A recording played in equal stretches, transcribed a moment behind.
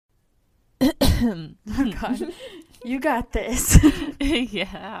Oh God, you got this.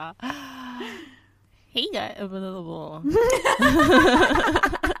 Yeah. Hey guys.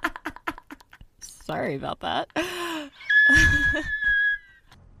 Sorry about that.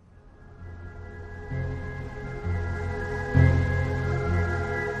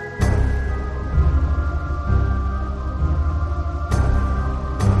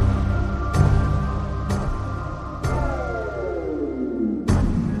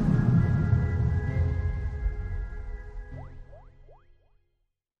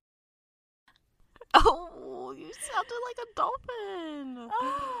 Oh, you sounded like a dolphin.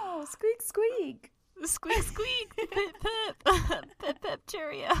 Oh, squeak, squeak. Squeak, squeak. Pip, pip. Pip, pip,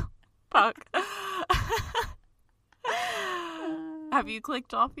 cheerio. Fuck. Have you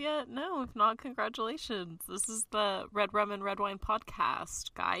clicked off yet? No, if not, congratulations. This is the Red Rum and Red Wine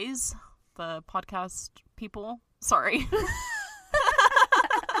podcast, guys. The podcast people. Sorry.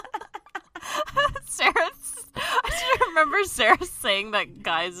 I just remember Sarah saying that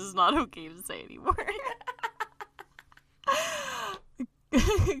guys is not okay to say anymore.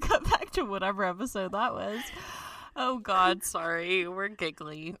 Got back to whatever episode that was. Oh God, sorry. We're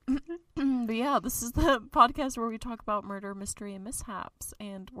giggly. But yeah, this is the podcast where we talk about murder, mystery, and mishaps,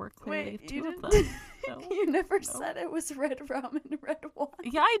 and we're clearly two of them. So, you never said it was red rum and red wine.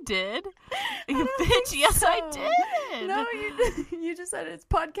 Yeah, I did. You bitch, yes, so. I did. No, you just said it's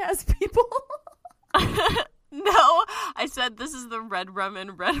podcast people. No, I said this is the Red Rum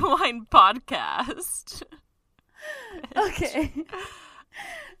and Red Wine podcast. Okay.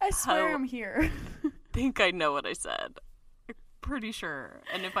 I swear I'm here. I think I know what I said. I'm pretty sure.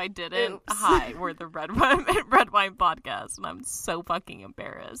 And if I didn't, Oops. Hi, we're the Red Rum and Red Wine podcast, and I'm so fucking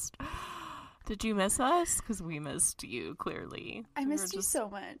embarrassed. Did you miss us? Because we missed you, clearly. I missed you so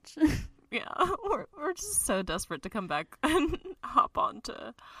much. Yeah, we're just so desperate to come back and hop on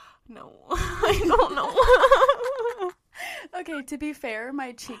to... No, I don't know. Okay, to be fair,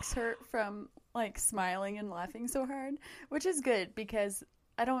 my cheeks hurt from, like, smiling and laughing so hard, which is good because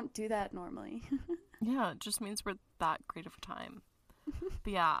I don't do that normally. Yeah, it just means we're that great of a time.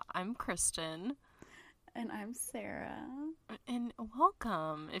 But yeah, I'm Kristen. And I'm Sarah. And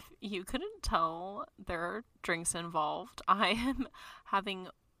welcome. If you couldn't tell, there are drinks involved. I am having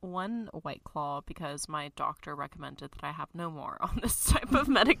one White Claw because my doctor recommended that I have no more on this type of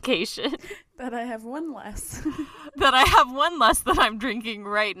medication. That I have one less. That I have one less that I'm drinking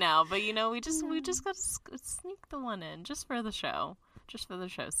right now. But you know, we just got to sneak the one in just for the show. Just for the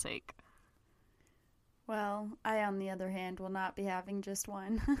show's sake. Well, I, on the other hand, will not be having just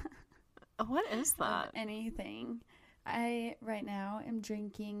one. What is that? Anything. I, right now, am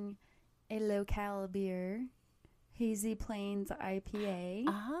drinking a local beer. Hazy Plains IPA.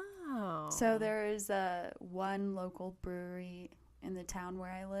 Oh. So there is one local brewery in the town where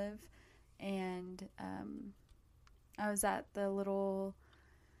I live. And I was at the little...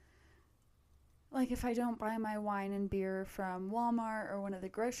 Like, if I don't buy my wine and beer from Walmart or one of the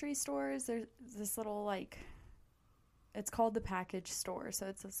grocery stores, there's this little, like, it's called the package store. So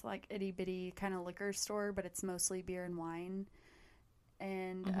it's this, like, itty-bitty kind of liquor store, but it's mostly beer and wine.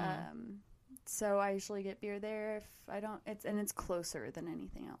 And so I usually get beer there if I don't, it's closer than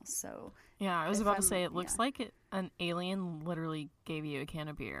anything else. So yeah, I was about to say, it looks like an alien literally gave you a can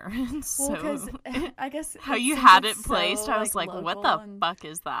of beer. So because I guess how you had it placed, I was like, what the fuck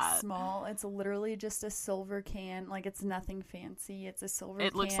is that? Small. It's literally just a silver can. Like, it's nothing fancy. It's a silver can.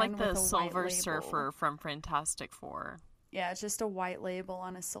 It looks like the Silver white Surfer from Fantastic Four. Yeah, it's just a white label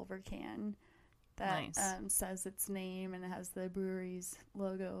on a silver can that nice. Says its name, and it has the brewery's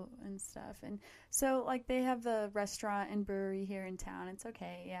logo and stuff. And so, like, they have the restaurant and brewery here in town. It's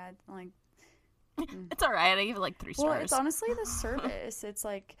okay. Yeah, like... It's all right. I give it like 3 stars. Well, it's honestly the service. It's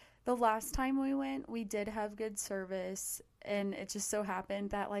like the last time we went, we did have good service, and it just so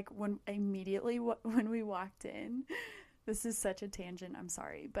happened that, like, when we walked in, this is such a tangent, I'm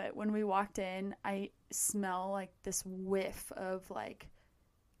sorry, but when we walked in, I smell like this whiff of, like,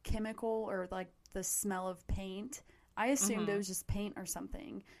 chemical or, like, the smell of paint. I assumed it was just paint or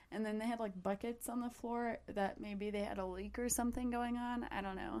something. And then they had, like, buckets on the floor that maybe they had a leak or something going on. I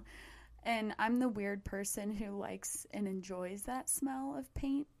don't know. And I'm the weird person who likes and enjoys that smell of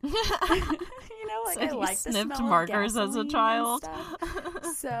paint. You know, like, so I like the smell sniffed of markers as a child.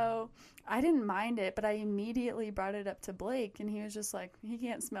 So I didn't mind it, but I immediately brought it up to Blake, and he was just like, he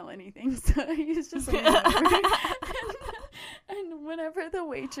can't smell anything. So he was just like, whatever. And whenever the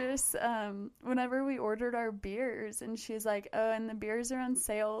waitress, whenever we ordered our beers, and she's like, oh, and the beers are on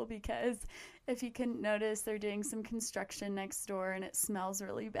sale because if you couldn't notice, they're doing some construction next door and it smells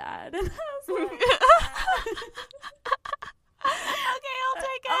really bad. And I was like, okay, I'll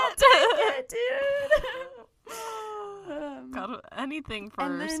take it. it, dude. Got anything for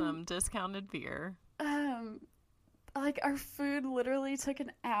and then, some discounted beer. Like our food literally took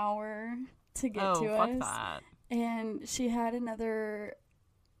an hour to get to fuck us. that. And she had another,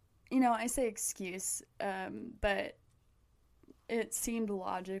 I say excuse, but it seemed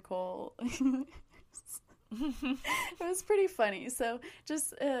logical. It was pretty funny. So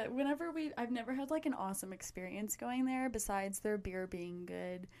just I've never had like an awesome experience going there besides their beer being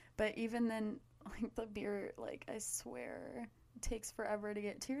good. But even then, like the beer, like I swear, it takes forever to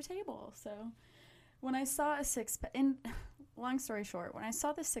get to your table. So when I saw a 6-pack, and long story short, when I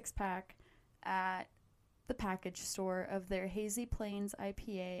saw the 6-pack at the package store of their Hazy Plains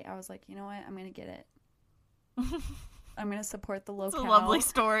IPA, I was like, you know what? I'm going to get it. I'm going to support the locale. It's a lovely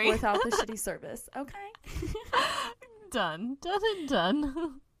story. Without the shitty service. Okay. Done and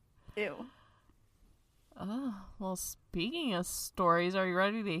done. Ew. Oh, well, speaking of stories, are you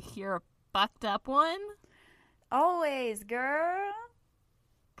ready to hear a fucked up one? Always, girl.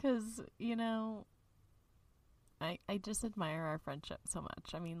 Because, I just admire our friendship so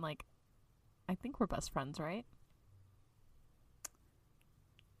much. I mean, like, I think we're best friends, right?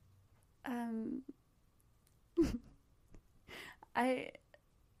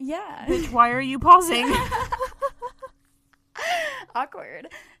 Yeah. Bitch, why are you pausing? Awkward.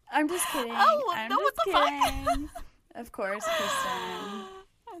 I'm just kidding. Oh, I'm no, just what the kidding. Of course, Kristen.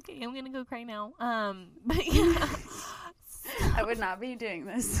 Okay, I'm gonna go cry now. But yeah. I would not be doing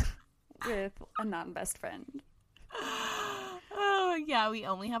this with a non-best friend. Oh, yeah, we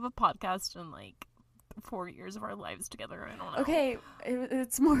only have a podcast in, like, 4 years of our lives together. I don't know. Okay,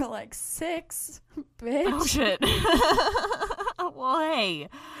 it's more like 6, bitch. Oh, shit. Well, hey.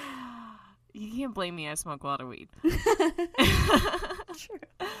 You can't blame me. I smoke a lot of weed. True.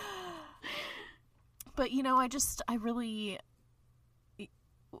 But, I really...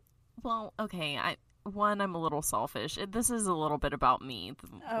 Well, okay, I'm a little selfish. This is a little bit about me.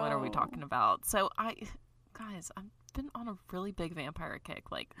 What are we talking about? So, guys, I've been on a really big vampire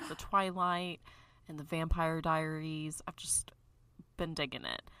kick. Like, the Twilight and the Vampire Diaries. I've just been digging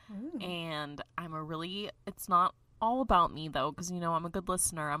it. Ooh. And it's not all about me, though, because, I'm a good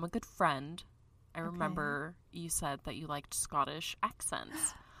listener. I'm a good friend. I remember you said that you liked Scottish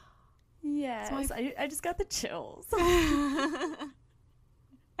accents. Yes, so I just got the chills.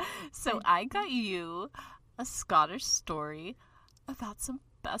 So I got you a Scottish story about some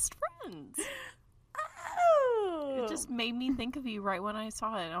best friends. Oh! It just made me think of you right when I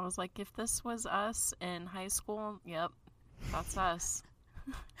saw it. I was like, if this was us in high school, yep, that's us.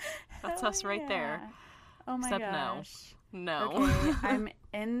 That's us right there. Oh my Except gosh. No. Okay, I'm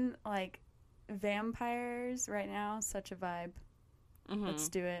in, like, vampires right now. Such a vibe. Mm-hmm. Let's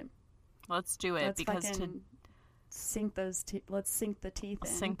do it. Let's do it. Because let's sink the teeth in.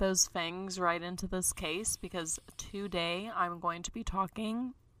 Sink those fangs right into this case, because today I'm going to be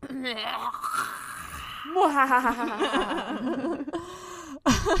talking...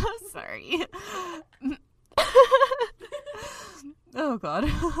 Sorry. Oh, God.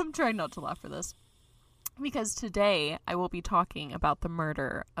 I'm trying not to laugh for this. Because today I will be talking about the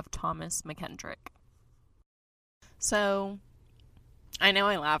murder of Thomas McKendrick. So... I know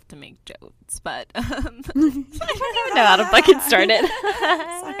I laugh to make jokes, but I don't even know how to fucking start it.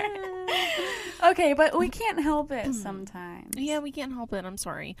 Okay, but we can't help it sometimes. Yeah, we can't help it. I'm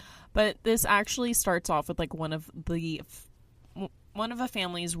sorry. But this actually starts off with like one of a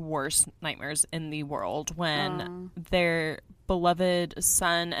family's worst nightmares in the world when their beloved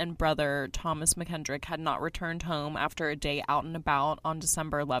son and brother, Thomas McKendrick, had not returned home after a day out and about on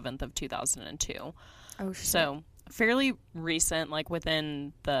December 11th of 2002. Oh, shit. So... fairly recent, like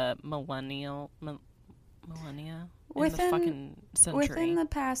within the millennia in the fucking century. Within the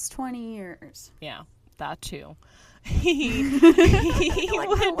past 20 years. Yeah, that too. Like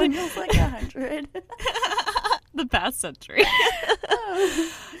millennials, like 100. The past century.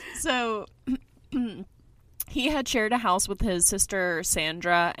 Oh. So he had shared a house with his sister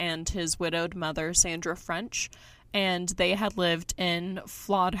Sandra and his widowed mother Sandra French. And they had lived in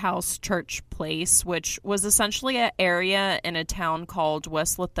Flodhouse Church Place, which was essentially an area in a town called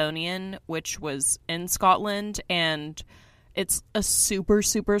West Lothian, which was in Scotland. And it's a super,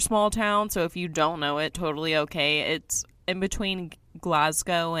 super small town. So if you don't know it, totally okay. It's in between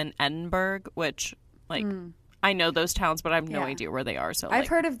Glasgow and Edinburgh, which, like, I know those towns, but I have no idea where they are. So I've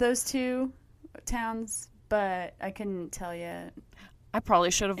heard of those two towns, but I couldn't tell you. I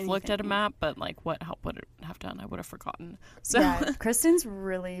probably should have looked at a map, but, like, what help would it have done? I would have forgotten. So yeah, Kristen's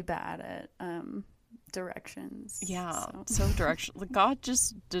really bad at directions. Yeah, so direction. Like, God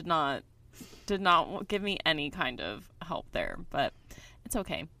just did not give me any kind of help there, but it's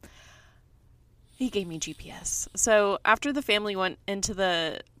okay. He gave me GPS. So after the family went into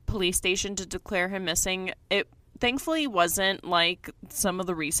the police station to declare him missing, it thankfully wasn't like some of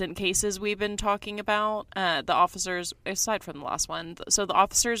the recent cases we've been talking about. The officers, aside from the last one, so the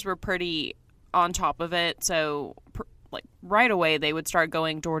officers were pretty on top of it. So like right away they would start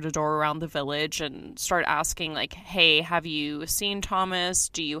going door to door around the village and start asking like, hey, have you seen Thomas?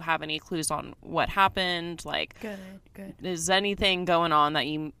 Do you have any clues on what happened? Like, good. Is anything going on that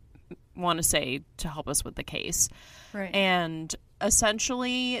you want to say to help us with the case? Right. And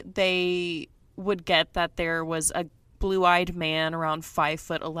essentially they would get that there was a blue-eyed man around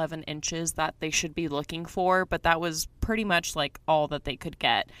 5'11" that they should be looking for, but that was pretty much like all that they could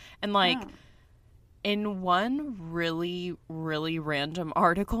get. And like in one really, really random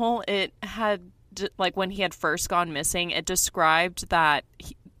article, it had, like, when he had first gone missing, it described that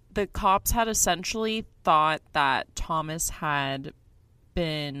the cops had essentially thought that Thomas had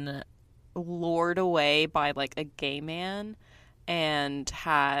been lured away by, like, a gay man and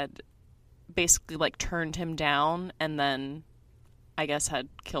had basically, like, turned him down and then, I guess, had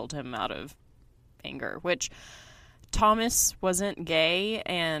killed him out of anger, which Thomas wasn't gay,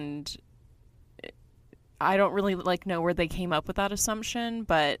 and I don't really like know where they came up with that assumption,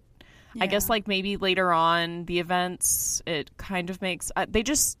 but I guess like maybe later on the events, it kind of makes, they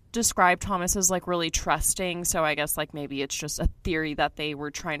just describe Thomas as like really trusting. So I guess like maybe it's just a theory that they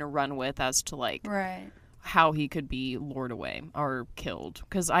were trying to run with as to like how he could be lured away or killed.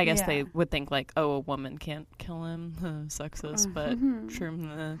 Because I guess they would think like, oh, a woman can't kill him. Sexist, but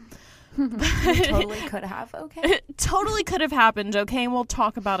sure. Totally could have, okay? It totally could have happened, okay? And we'll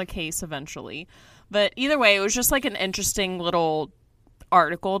talk about a case eventually. But either way, it was just like an interesting little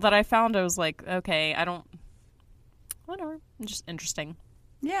article that I found. I was like, okay, whatever. Just interesting.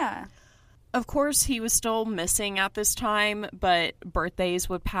 Yeah. Of course, he was still missing at this time, but birthdays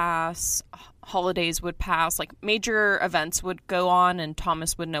would pass, holidays would pass, like major events would go on, and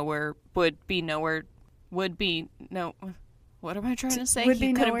Thomas would be nowhere. What am I trying to say?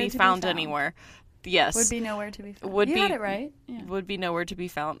 He couldn't be found anywhere. Yes. Would be nowhere to be found. You had it right. Yeah. Would be nowhere to be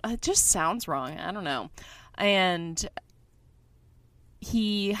found. It just sounds wrong. I don't know. And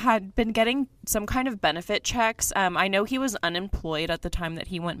he had been getting some kind of benefit checks. I know he was unemployed at the time that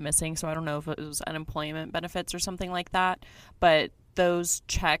he went missing, so I don't know if it was unemployment benefits or something like that. But those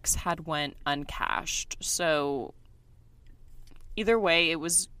checks had went uncashed. So either way, it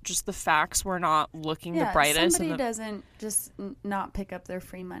was just the facts were not looking the brightest. Somebody doesn't just not pick up their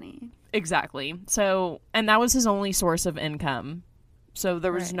free money. Exactly. So, and that was his only source of income. So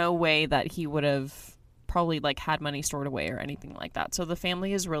there was no way that he would have probably like had money stored away or anything like that. So the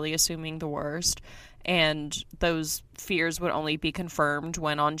family is really assuming the worst, and those fears would only be confirmed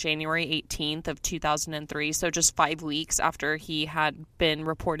when on January 18th of 2003, so just 5 weeks after he had been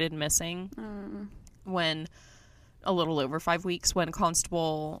reported missing, when a little over 5 weeks, when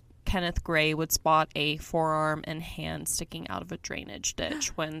Constable Kenneth Gray would spot a forearm and hand sticking out of a drainage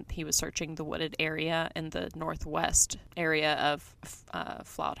ditch when he was searching the wooded area in the northwest area of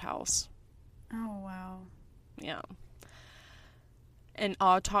Floud House. Oh, wow. Yeah. An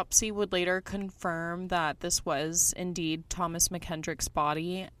autopsy would later confirm that this was indeed Thomas McKendrick's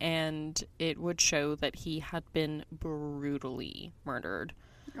body, and it would show that he had been brutally murdered.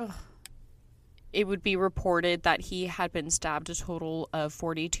 Ugh. It would be reported that he had been stabbed a total of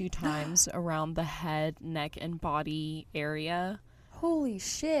 42 times around the head, neck, and body area. Holy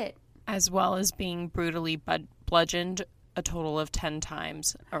shit. As well as being brutally bludgeoned a total of 10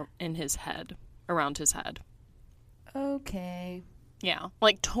 times in his head, around his head. Okay. Yeah,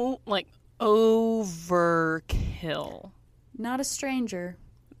 like overkill. Not a stranger.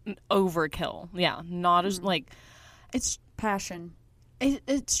 Overkill. Yeah, not as like it's passion.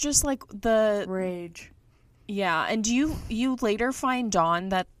 It's just like the rage. Yeah, and you later find on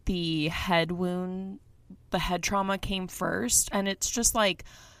that the head wound, the head trauma came first, and it's just like,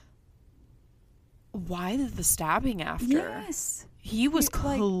 why did the stabbing after? Yes. He was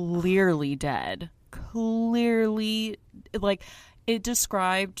clearly dead. Clearly, like, it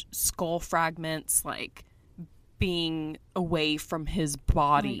described skull fragments, like, being away from his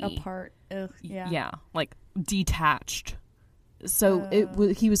body. Like apart. Ugh, yeah. Yeah, like, detached. So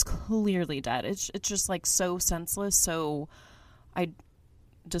he was clearly dead. It's just, like, so senseless, so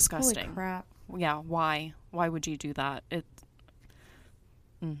disgusting. Holy crap. Yeah, why? Why would you do that?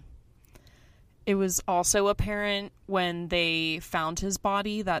 It was also apparent when they found his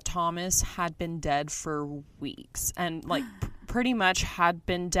body that Thomas had been dead for weeks and like pretty much had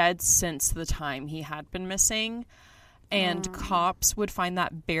been dead since the time he had been missing. And cops would find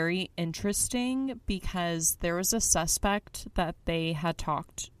that very interesting because there was a suspect that they had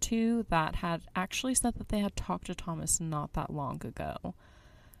talked to that had actually said that they had talked to Thomas not that long ago.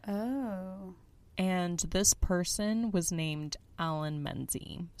 Oh. And this person was named Alan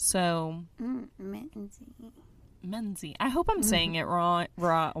Menzie. So, Menzie. I hope I'm saying it right.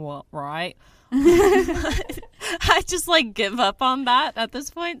 Right. I just like give up on that at this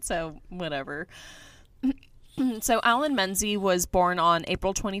point, so whatever. So Alan Menzie was born on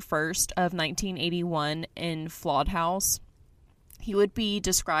April 21st of 1981 in Flawed He would be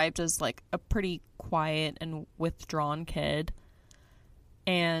described as like a pretty quiet and withdrawn kid.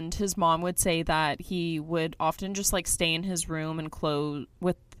 And his mom would say that he would often just like stay in his room and close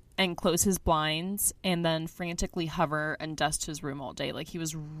his blinds and then frantically hover and dust his room all day. Like he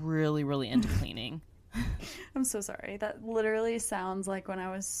was really, really into cleaning. I'm so sorry. That literally sounds like when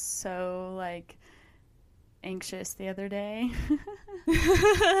I was so like anxious the other day.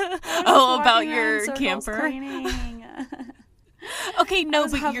 About your camper. Okay, no,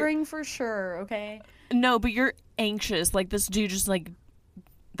 but hovering for sure. Okay. No, but you're anxious. Like this dude just like.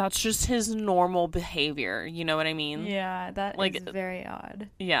 That's just his normal behavior. You know what I mean? Yeah, that like, is very odd.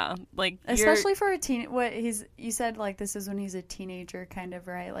 Yeah, like especially for a teen. You said like this is when he's a teenager, kind of,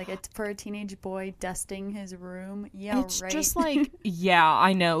 right? Like it's for a teenage boy dusting his room. Yeah, it's right. Just like yeah,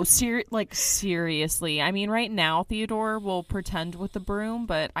 I know. Seriously, I mean, right now Theodore will pretend with the broom,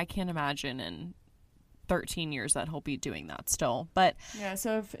 but I can't imagine in 13 years that he'll be doing that still. But yeah,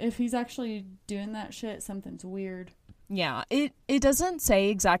 so if he's actually doing that shit, something's weird. Yeah, it doesn't say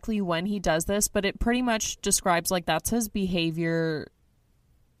exactly when he does this, but it pretty much describes like that's his behavior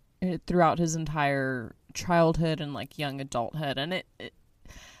throughout his entire childhood and like young adulthood, and it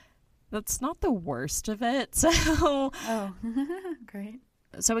that's not the worst of it. So oh, great.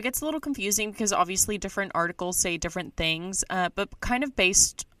 So it gets a little confusing because obviously different articles say different things, but kind of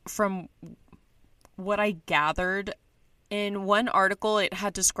based from what I gathered in one article, it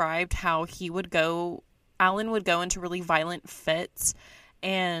had described how Alan would go into really violent fits,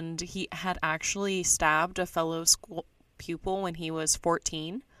 and he had actually stabbed a fellow school pupil when he was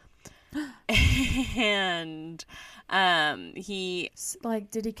 14. And he...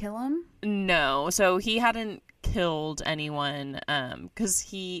 Like, did he kill him? No. So he hadn't killed anyone because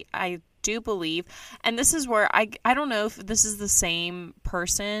I do believe, and this is where I don't know if this is the same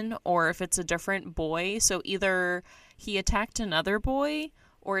person or if it's a different boy. So either he attacked another boy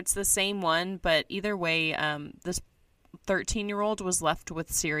or it's the same one, but either way, this 13-year-old was left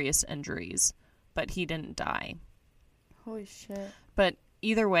with serious injuries, but he didn't die. Holy shit. But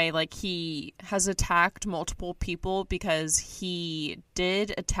either way, like, he has attacked multiple people because he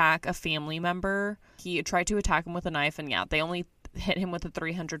did attack a family member. He tried to attack him with a knife, and yeah, they only hit him with a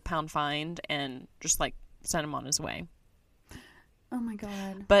 300-pound fine and just, like, sent him on his way. Oh my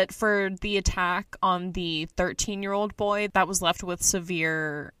god. But for the attack on the 13-year-old boy that was left with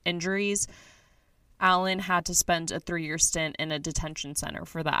severe injuries, Alan had to spend a 3-year stint in a detention center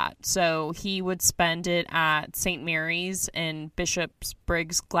for that. So he would spend it at St. Mary's in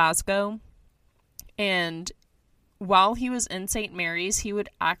Bishopsbriggs, Glasgow. And while he was in St. Mary's, he would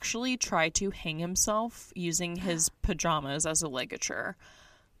actually try to hang himself using his pajamas as a ligature.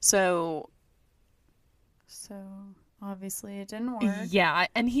 So obviously it didn't work. Yeah,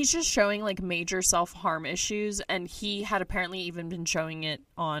 and he's just showing like major self-harm issues, and he had apparently even been showing it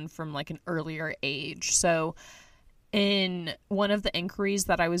on from like an earlier age. So in one of the inquiries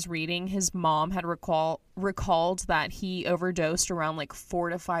that I was reading, his mom had recalled that he overdosed around like 4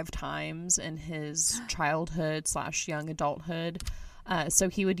 to 5 times in his childhood / young adulthood. So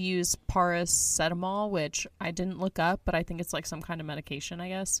he would use paracetamol, which I didn't look up, but I think it's like some kind of medication, I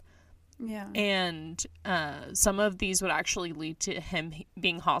guess. Yeah. And some of these would actually lead to him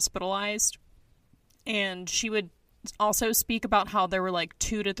being hospitalized. And she would also speak about how there were like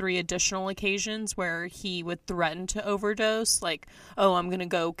 2 to 3 additional occasions where he would threaten to overdose, like, oh, I'm going to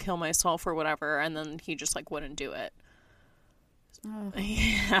go kill myself or whatever. And then he just like wouldn't do it. Oh.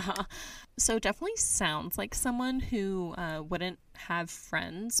 Yeah. So definitely sounds like someone who wouldn't have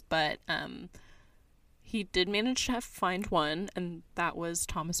friends, but he did manage to find one, and that was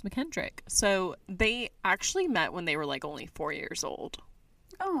Thomas McKendrick. So they actually met when they were like only 4 years old.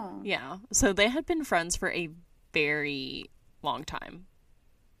 Oh. Yeah. So they had been friends for a very long time.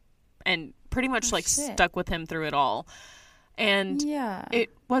 And pretty much stuck with him through it all. And yeah.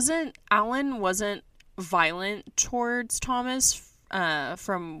 Alan wasn't violent towards Thomas.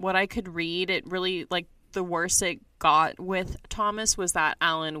 From what I could read, it really, like, the worst it got with Thomas was that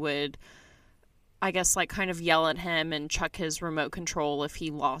Alan would, I guess, like, kind of yell at him and chuck his remote control if he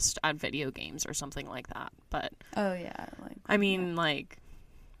lost at video games or something like that. But oh yeah, like, I mean, like,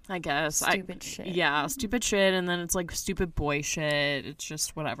 I guess. Stupid shit. Yeah, stupid shit, and then it's like stupid boy shit. It's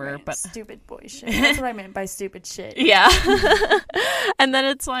just whatever. Right, but stupid boy shit. That's what I meant by stupid shit. Yeah. And then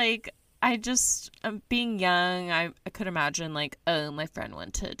it's like, I just, being young, I could imagine, like, oh, my friend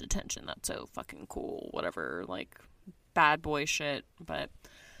went to detention. That's so fucking cool. Whatever, like, bad boy shit. But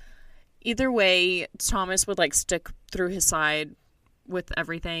either way, Thomas would, like, stick through his side with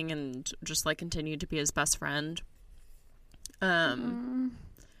everything and just, like, continue to be his best friend.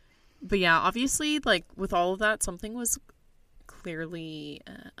 But yeah, obviously, like, with all of that, something was clearly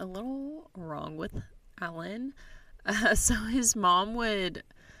a little wrong with Alan. So his mom would,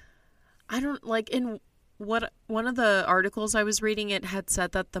 in one of the articles I was reading, it had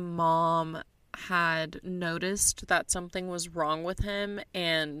said that the mom had noticed that something was wrong with him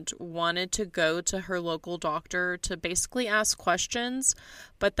and wanted to go to her local doctor to basically ask questions.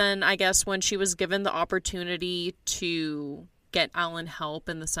 But then I guess when she was given the opportunity to get Alan help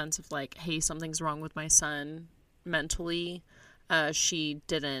in the sense of like, hey, something's wrong with my son mentally, she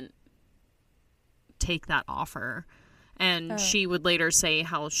didn't take that offer. And she would later say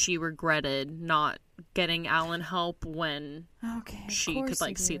how she regretted not getting Alan help when she could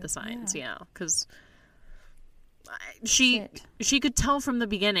like see the signs. Yeah, because she could tell from the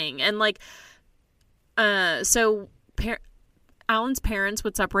beginning. And like, so Alan's parents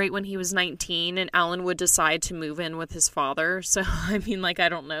would separate when he was 19, and Alan would decide to move in with his father. So I mean, like, I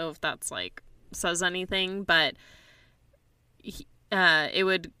don't know if that's like says anything, but it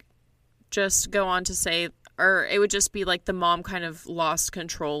would just go on to say, or it would just be like the mom kind of lost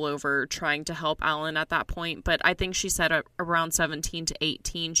control over trying to help Alan at that point. But I think she said around 17 to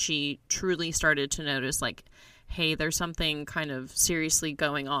 18, she truly started to notice like, hey, there's something kind of seriously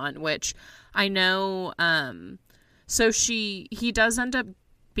going on, which I know. So he does end up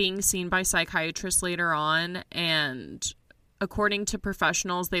being seen by psychiatrists later on. And according to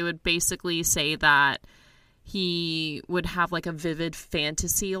professionals, they would basically say that he would have like a vivid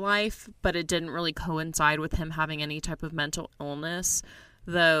fantasy life, but it didn't really coincide with him having any type of mental illness.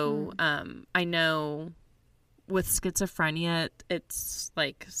 Though I know with schizophrenia, it's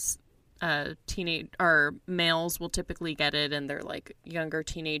like teenage or males will typically get it in their like younger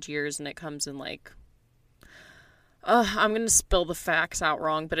teenage years, and it comes in like I'm gonna spill the facts out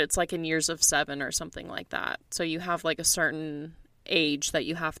wrong, but it's like in years of 7 or something like that. So you have like a certain age that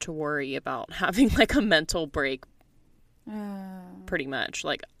you have to worry about having like a mental break, pretty much.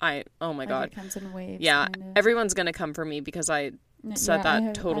 Like oh my god, it comes in waves. Yeah, kind of. Everyone's gonna come for me because I said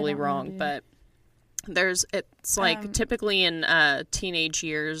that totally wrong. But it's like typically in teenage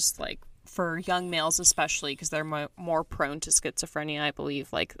years, like for young males especially, because they're more prone to schizophrenia, I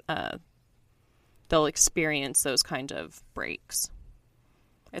believe. Like they'll experience those kind of breaks.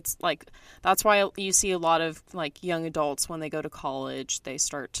 It's like, that's why you see a lot of like young adults when they go to college, they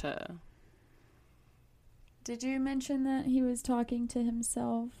start to. Did you mention that he was talking to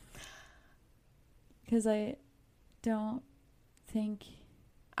himself? Because I don't think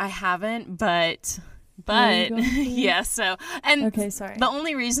I haven't, but yeah. So, and okay, sorry. The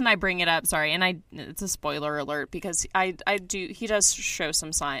only reason I bring it up, sorry, and it's a spoiler alert because he does show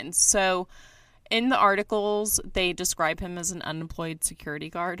some signs. So in the articles, they describe him as an unemployed security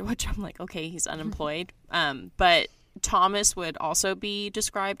guard, which I'm like, okay, he's unemployed. But Thomas would also be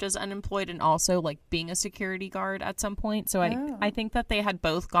described as unemployed and also like being a security guard at some point. So I think that they had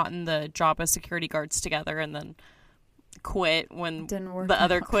both gotten the job as security guards together and then quit when the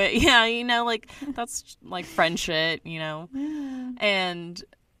other quit. Yeah, you know, like that's like friendship, you know. Yeah. And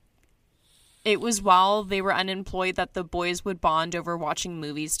it was while they were unemployed that the boys would bond over watching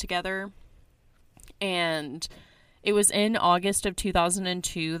movies together. And it was in August of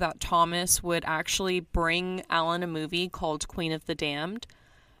 2002 that Thomas would actually bring Alan a movie called Queen of the Damned.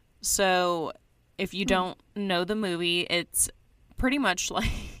 So if you don't know the movie, it's pretty much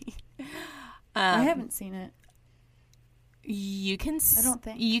like I haven't seen it. You can I don't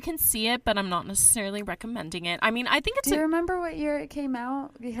think you can see it, but I'm not necessarily recommending it. I mean, I think it's. Do you remember what year it came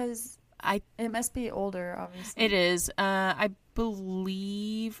out? Because it must be older, obviously. It is. I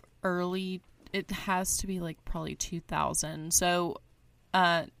believe early. It has to be like probably 2000. So,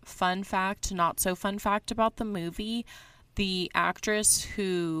 fun fact, not so fun fact about the movie. The actress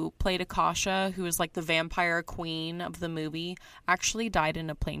who played Akasha, who was like the vampire queen of the movie, actually died in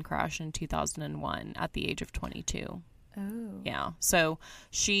a plane crash in 2001 at the age of 22. Oh. Yeah. So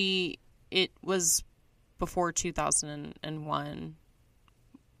it was before 2001,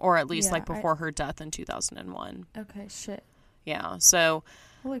 or at least like before her death in 2001. Okay, shit. Yeah. So.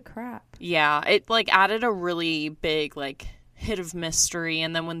 Holy crap. Yeah, it like added a really big like hit of mystery,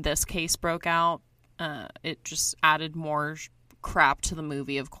 and then when this case broke out, it just added more crap to the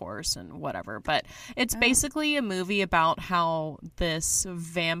movie, of course, and whatever. But it's basically a movie about how this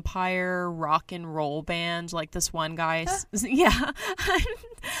vampire rock and roll band, like this one guy, yeah,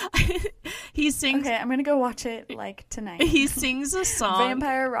 he sings. Okay, I'm gonna go watch it like tonight. He sings a song.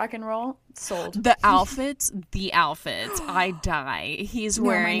 Vampire rock and roll sold. The outfits. I die. He's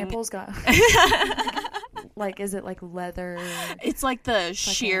wearing. My nipples got. Like, is it like leather? It's like the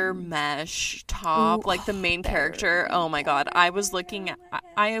sheer mesh top, like the main character. Oh my god! I was looking at.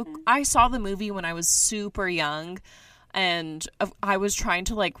 I saw the movie when I was super young, and I was trying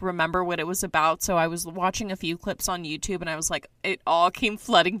to like remember what it was about. So I was watching a few clips on YouTube, and I was like, it all came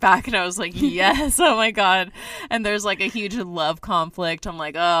flooding back, and I was like, yes, oh my god! And there's like a huge love conflict. I'm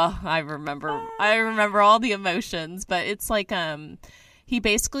like, oh, I remember all the emotions, but it's like he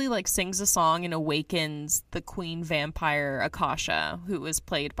basically like sings a song and awakens the queen vampire Akasha, who was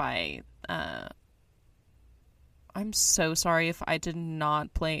played by I'm so sorry if I did not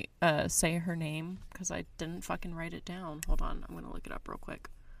say her name because I didn't fucking write it down. Hold on, I'm gonna look it up real quick.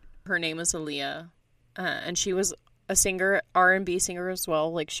 Her name is Aaliyah, and she was a singer, R&B singer as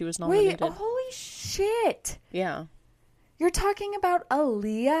well. Like she was nominated. Wait, holy shit! Yeah, you're talking about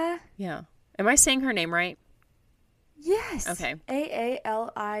Aaliyah? Yeah. Am I saying her name right? Yes. Okay.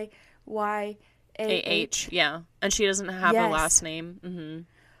 Aliyaah. Yeah. And she doesn't have a last name. Mm-hmm.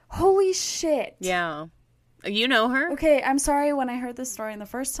 Holy shit. Yeah. You know her? Okay, I'm sorry when I heard this story the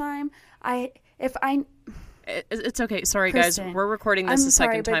first time. It's okay. Sorry, Kristen, guys. We're recording this a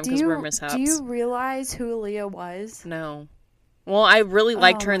second time because we're mishaps. Do you realize who Aaliyah was? No. Well, I really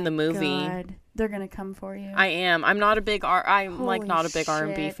liked her in the movie. God. They're going to come for you. I am. I'm not a big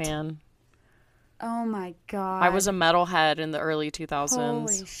R&B fan. Oh my god. I was a metalhead in the early 2000s.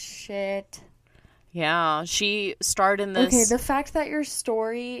 Holy shit. Yeah, she starred in this. Okay, the fact that your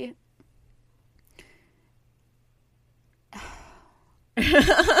story.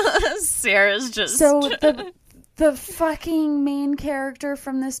 Sarah's just. So the fucking main character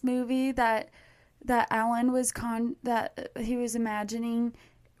from this movie that Alan was that he was imagining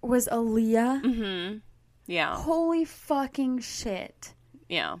was Aaliyah. Mm-hmm. Yeah. Holy fucking shit.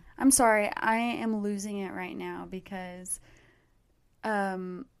 Yeah. I'm sorry, I am losing it right now because,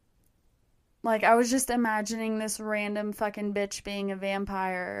 like, I was just imagining this random fucking bitch being a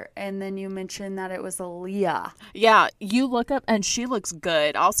vampire, and then you mentioned that it was Aaliyah. Yeah, you look up, and she looks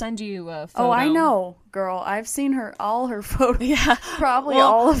good. I'll send you a photo. Oh, I know, girl. I've seen all her photos. Yeah. Probably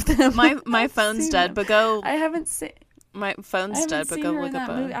all of them. My phone's dead, but go... I haven't seen... My phone's dead, but go look up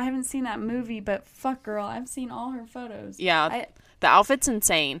a... I haven't seen that movie, but fuck, girl, I've seen all her photos. Yeah. The outfit's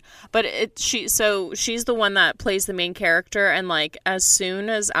insane, but she's the one that plays the main character, and like as soon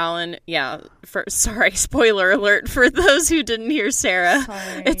as Alan, sorry, spoiler alert for those who didn't hear Sarah.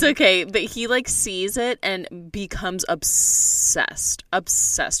 Sorry. It's okay, but he like sees it and becomes obsessed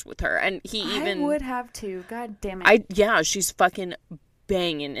with her, and I would have to. God damn it. She's fucking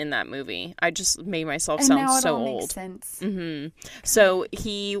banging in that movie. I just made myself and sound now it so all old. Makes sense. Mm-hmm. So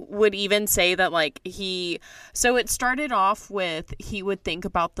he would even say that so it started off with he would think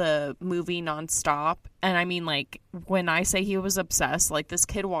about the movie nonstop, and I mean, like, when I say he was obsessed, like, this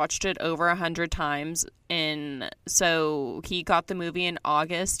kid watched it over 100 times. So he got the movie in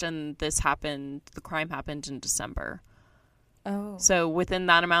August, and the crime happened in December. Oh. So within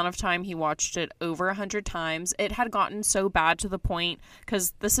that amount of time, he watched it over 100 times. It had gotten so bad to the point,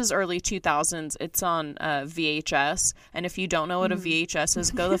 because this is early 2000s, it's on VHS. And if you don't know what a VHS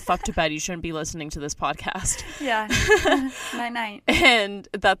is, go the fuck to bed. You shouldn't be listening to this podcast. Yeah. Night. And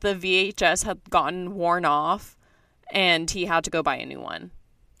that the VHS had gotten worn off, and he had to go buy a new one.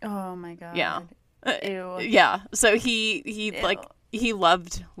 Oh my god. Yeah. Ew. Yeah. So he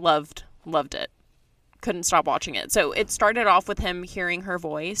loved it. Couldn't stop watching it. So it started off with him hearing her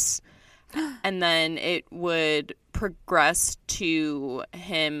voice, and then it would progress to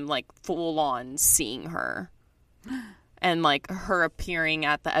him like full on seeing her, and like her appearing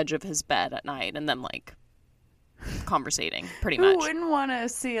at the edge of his bed at night, and then like conversating pretty much. Who wouldn't want to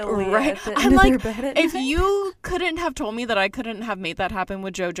see Aaliyah right? at the I'm end like, of their bed at if night? you couldn't have told me that I couldn't have made that happen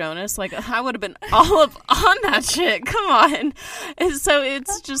with Joe Jonas, like, I would have been all up on that shit. Come on. And so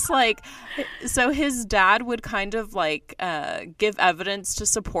it's just like, so his dad would kind of like give evidence to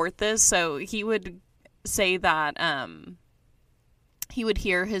support this. So he would say that he would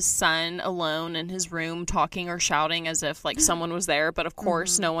hear his son alone in his room talking or shouting as if like someone was there, but of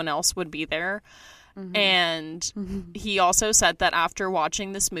course no one else would be there. Mm-hmm. And he also said that after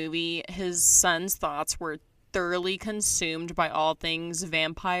watching this movie, his son's thoughts were thoroughly consumed by all things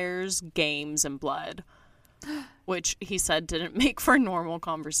vampires, games, and blood, which he said didn't make for normal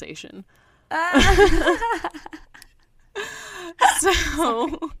conversation.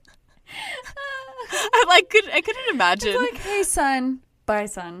 So I couldn't imagine. It's like, hey son, bye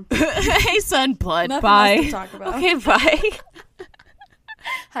son. Hey son, blood, Nothing bye. else to talk about. Okay, bye.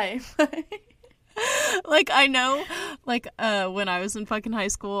 Hi. Bye. Like, I know, like, when I was in fucking high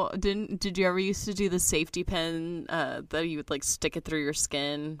school, did you ever used to do the safety pin, that you would, like, stick it through your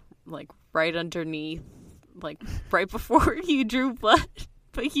skin, like, right underneath, like, right before you drew blood?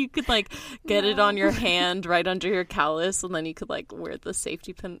 But you could, like, get it on your hand right under your callus, and then you could, like, wear the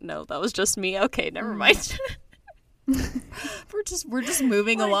safety pin. No, that was just me. Okay, never mind. We're just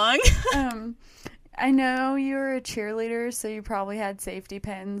moving along. I know you were a cheerleader, so you probably had safety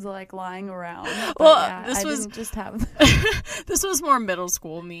pins like lying around. Well, yeah, this I was didn't just have them. this was more middle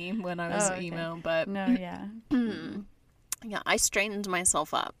school me when I was okay. emo, but No, yeah. yeah, I straightened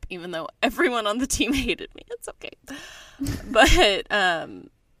myself up, even though everyone on the team hated me. It's okay. But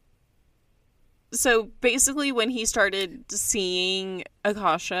so basically, when he started seeing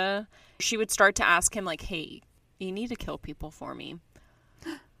Akasha, she would start to ask him like, "Hey, you need to kill people for me.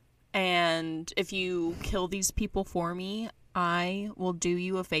 And if you kill these people for me, I will do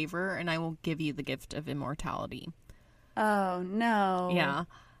you a favor and I will give you the gift of immortality." Oh, no. Yeah.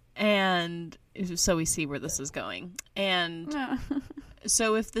 And so we see where this is going. And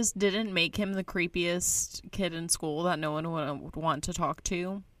so if this didn't make him the creepiest kid in school that no one would want to talk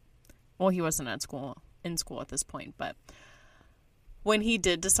to, well, he wasn't in school at this point, but when he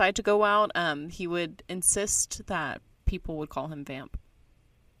did decide to go out, he would insist that people would call him Vamp.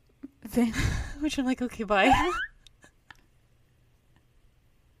 Vamp. Which I'm like, okay, bye.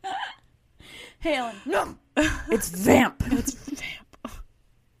 Hey, Ellen. No! It's Vamp. It's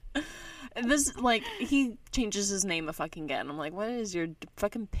Vamp. And this, like, he changes his name a fucking again. I'm like, what is your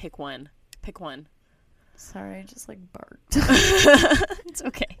fucking pick one? Pick one. Sorry, I just, like, barked. It's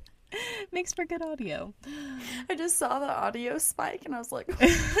okay. Makes for good audio. I just saw the audio spike, and I was like...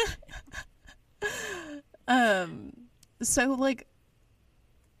 So, like,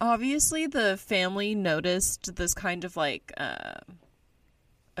 obviously the family noticed this kind of, like,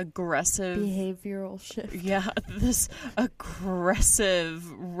 aggressive... behavioral shift. Yeah, this aggressive,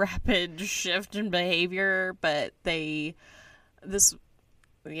 rapid shift in behavior, but they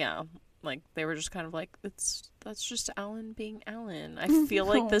were just kind of like, that's just Alan being Alan. I feel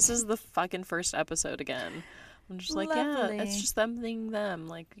like this is the fucking first episode again. I'm just like, Lovely. yeah, it's just them being them.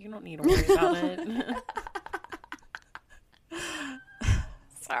 Like, you don't need to worry about it.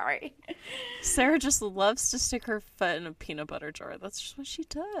 Sorry. Sarah just loves to stick her foot in a peanut butter jar. That's just what she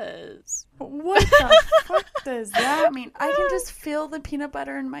does. What the fuck does that mean? I can just feel the peanut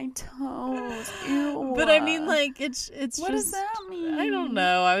butter in my toes. Ew. But I mean, like, it's What just... does that mean? I don't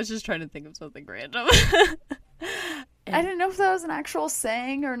know. I was just trying to think of something random. I didn't know if that was an actual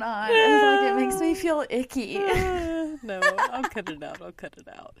saying or not. Like, it makes me feel icky. No, I'll cut it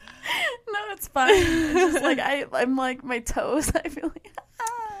out. No, it's fine. It's just like I'm like my toes. I feel like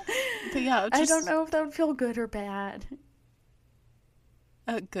But yeah, I don't know if that would feel good or bad.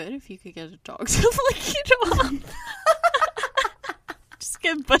 Good if you could get a dog to lick you off. Just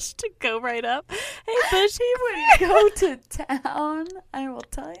get Bush to go right up. Hey, Bush, He would go to town. I will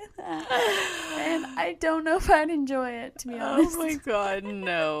tell you that. And I don't know if I'd enjoy it, to be honest. Oh my god,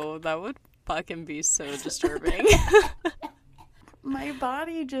 no. That would fucking be so disturbing. My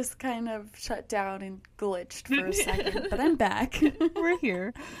body just kind of shut down and glitched for a second, but I'm back. We're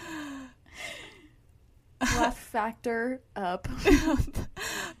here. Laugh factor up.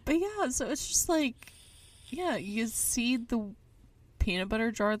 But yeah, so it's just like, yeah, you see the peanut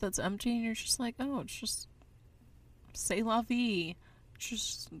butter jar that's empty and you're just like, oh, it's just c'est la vie.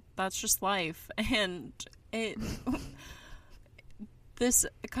 That's just life. And this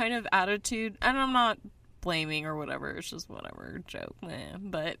kind of attitude, and I'm not blaming or whatever, it's just whatever, joke,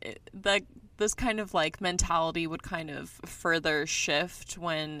 but this kind of like mentality would kind of further shift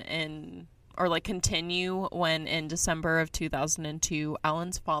continue when in December of 2002,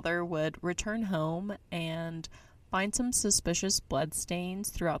 Alan's father would return home and find some suspicious blood stains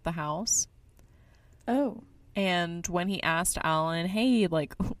throughout the house. Oh. And when he asked Alan, hey,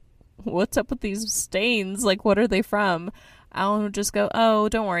 like, what's up with these stains? Like, what are they from? Alan would just go, oh,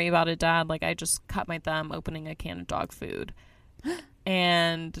 don't worry about it, Dad. Like, I just cut my thumb opening a can of dog food.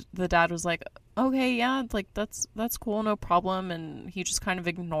 And the dad was like, okay, yeah, like, that's cool, no problem. And he just kind of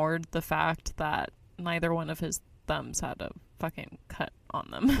ignored the fact that neither one of his thumbs had a fucking cut on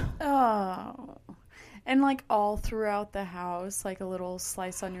them. Oh. And, like, all throughout the house, like, a little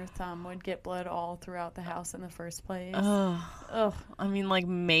slice on your thumb would get blood all throughout the house in the first place. Ugh. Ugh. I mean, like,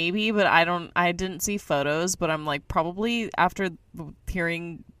 maybe, but I didn't see photos, but I'm like, probably after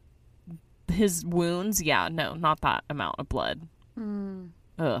hearing his wounds, yeah, no, not that amount of blood.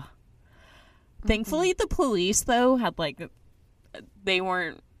 Ugh. Thankfully, the police, though, had, like, they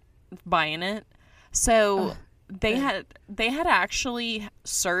weren't buying it. So they had actually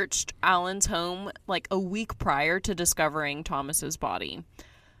searched Alan's home, like, a week prior to discovering Thomas's body.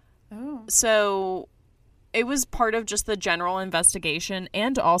 Oh. So it was part of just the general investigation.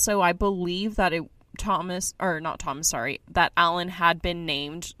 And also, I believe that that Alan had been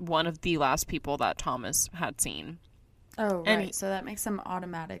named one of the last people that Thomas had seen. Oh, right. So that makes them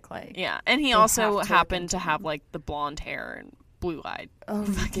automatic, like... Yeah, and he also happened to have, like, the blonde hair and blue-eyed. Oh,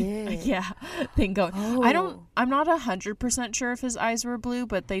 he did? Yeah, thing going. Oh. I'm not 100% sure if his eyes were blue,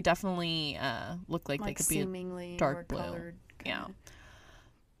 but they definitely look like they could be seemingly dark blue. Colored, yeah.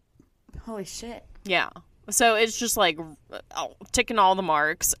 Holy shit. Yeah. So it's just, like, ticking all the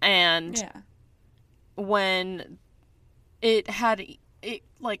marks, and... Yeah. When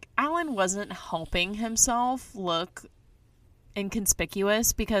like, Alan wasn't helping himself look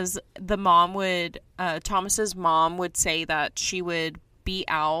inconspicuous, because Thomas's mom would say that she would be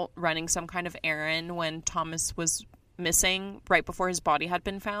out running some kind of errand when Thomas was missing right before his body had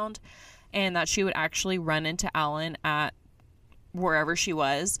been found, and that she would actually run into Alan at wherever she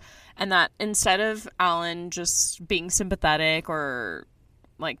was, and that instead of Alan just being sympathetic or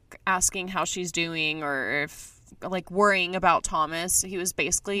like asking how she's doing or if like worrying about Thomas, he was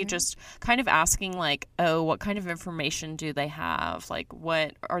basically just kind of asking like, oh, what kind of information do they have? Like,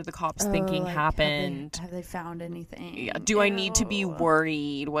 what are the cops thinking like, happened? Have they found anything? Yeah. Do I need to be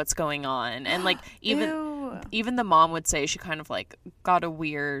worried? What's going on? And like even the mom would say she kind of like got a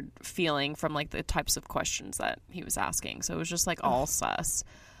weird feeling from like the types of questions that he was asking. So it was just like all sus.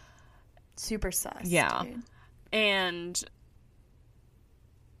 Super sus. Yeah. Dude. And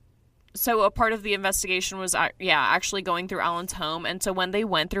so a part of the investigation was, actually going through Alan's home. And so when they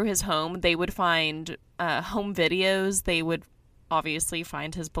went through his home, they would find home videos. They would obviously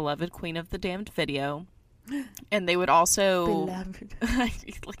find his beloved Queen of the Damned video. And they would also... Beloved. I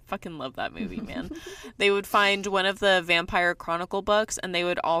fucking love that movie, man. They would find one of the Vampire Chronicle books, and they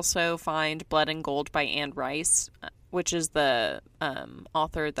would also find Blood and Gold by Anne Rice, which is the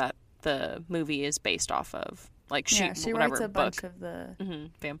author that the movie is based off of. Like she writes a bunch of the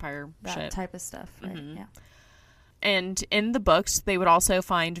vampire that shit. type of stuff, right? Yeah. And in the books, they would also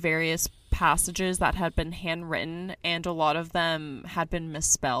find various passages that had been handwritten, and a lot of them had been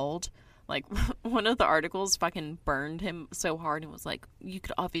misspelled. Like, one of the articles fucking burned him so hard and was like, you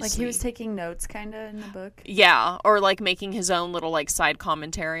could obviously... Like, he was taking notes, kind of, in the book? Yeah, or, like, making his own little, like, side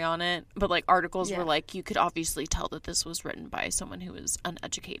commentary on it. But, like, articles were like, you could obviously tell that this was written by someone who was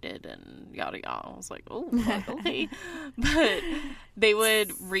uneducated and yada yada. I was like, oh, fuck, okay. But they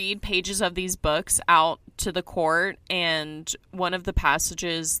would read pages of these books out to the court, and one of the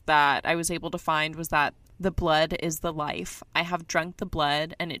passages that I was able to find was that the blood is the life. I have drunk the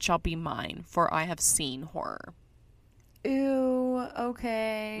blood, and it shall be mine, for I have seen horror. Ew,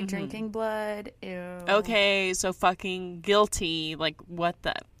 okay. Drinking blood, ew. Okay, so fucking guilty. Like, what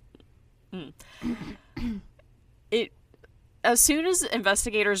the... As soon as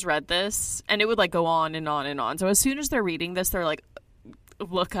investigators read this, and it would, like, go on and on and on. So as soon as they're reading this, they're like,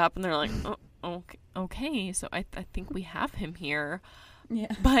 look up, and they're like, oh, okay, so I think we have him here.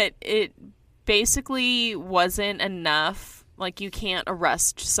 Yeah. But it... basically wasn't enough. Like, you can't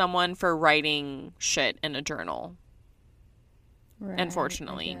arrest someone for writing shit in a journal. Right,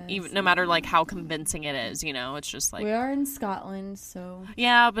 unfortunately. Even no matter like how convincing it is, you know, it's just like, we are in Scotland, so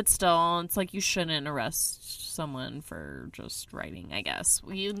yeah, but still, it's like you shouldn't arrest someone for just writing, I guess.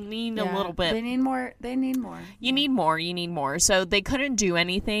 You need a little bit. They need more. You need more. So they couldn't do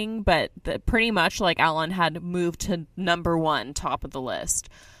anything, but pretty much like Alan had moved to number 1, top of the list.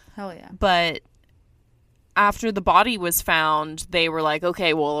 Hell yeah. But after the body was found, they were like,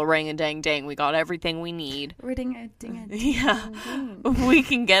 okay, well, ring-a-dang-dang, we got everything we need. Yeah, we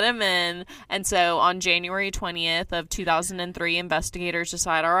can get him in. And so on January 20th of 2003, investigators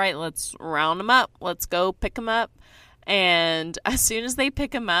decide, all right, let's round him up. Let's go pick him up. And as soon as they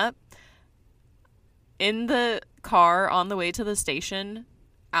pick him up, in the car on the way to the station,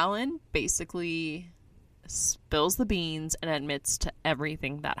 Alan basically spills the beans and admits to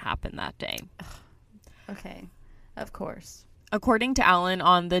everything that happened that day. Okay, of course. According to Alan,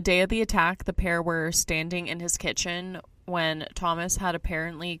 on the day of the attack, the pair were standing in his kitchen when Thomas had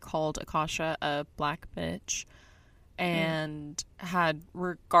apparently called Akasha a black bitch and had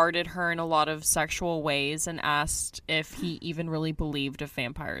regarded her in a lot of sexual ways and asked if he even really believed if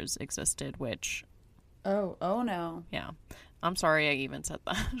vampires existed, which... Oh no. Yeah. I'm sorry I even said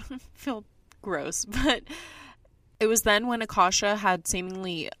that. I feel gross, but it was then when Akasha had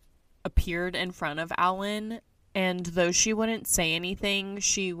seemingly appeared in front of Alan, and though she wouldn't say anything,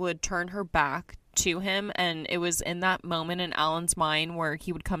 she would turn her back to him, and it was in that moment in Alan's mind where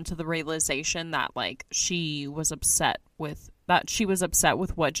he would come to the realization that, like, she was upset with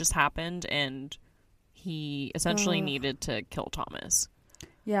what just happened, and he essentially needed to kill Thomas.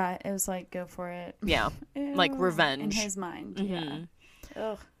 Yeah, it was like, go for it. Yeah, like revenge. In his mind, yeah.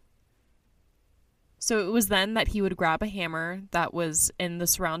 Ugh. So it was then that he would grab a hammer that was in the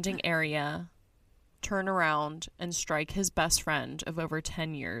surrounding area, turn around, and strike his best friend of over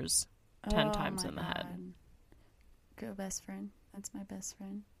 10 years 10 times in the head. Go, best friend. That's my best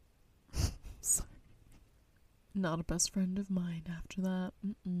friend. Not a best friend of mine after that.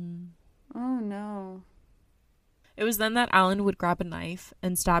 Oh, no. It was then that Alan would grab a knife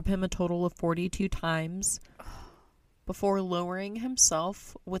and stab him a total of 42 times before lowering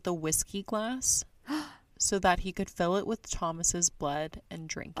himself with a whiskey glass so that he could fill it with Thomas's blood and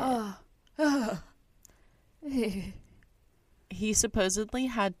drink it. He supposedly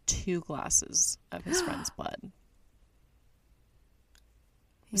had 2 glasses of his friend's blood.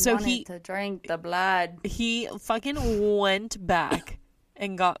 He wanted to drink the blood. He fucking went back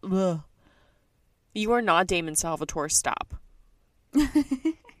and got... Ugh. You are not Damon Salvatore. Stop.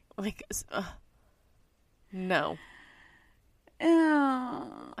 Like, no. Ew.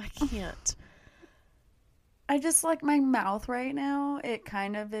 I can't. I just, like, my mouth right now, it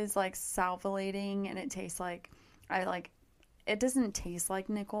kind of is, like, salivating, and it tastes like, it doesn't taste like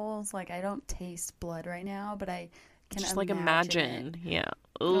nickels. Like, I don't taste blood right now, but I can just, like, imagine. Yeah.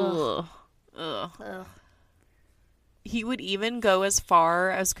 Ugh. Ugh. He would even go as far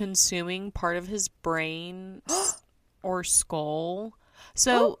as consuming part of his brain or skull.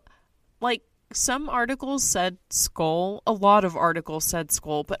 So, like, some articles said skull. A lot of articles said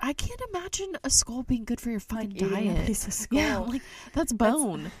skull. But I can't imagine a skull being good for your fucking diet. A piece of skull. Yeah, like, that's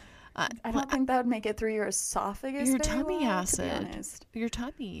bone. I don't think that would make it through your esophagus. Your tummy well, acid. To be honest. Your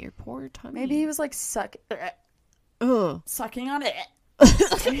tummy. Your poor tummy. Maybe he was, like, sucking on it.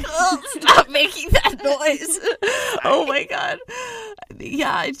 Stop making that noise. Oh my god.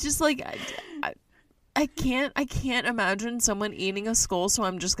 Yeah, it's just like I can't imagine someone eating a skull, so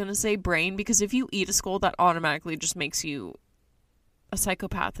I'm just gonna say brain, because if you eat a skull, that automatically just makes you a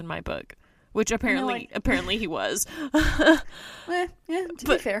psychopath in my book, which apparently he was. Yeah, to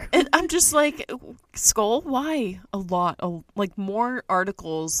be fair. I'm just like, skull? Why? A lot, like, more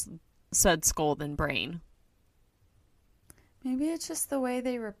articles said skull than brain. Maybe it's just the way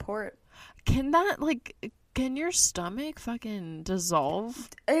they report. Can your stomach fucking dissolve?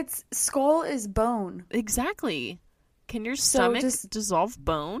 Skull is bone. Exactly. Can your stomach dissolve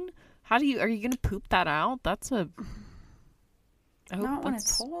bone? Are you going to poop that out? Not when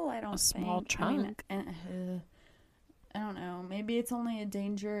it's whole, I don't think. A small chunk. I mean, I don't know. Maybe it's only a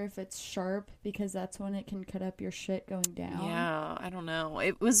danger if it's sharp, because that's when it can cut up your shit going down. Yeah, I don't know.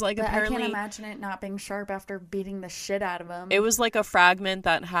 It was like, but apparently... I can't imagine it not being sharp after beating the shit out of him. It was like a fragment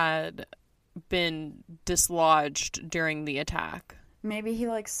that had been dislodged during the attack. Maybe he,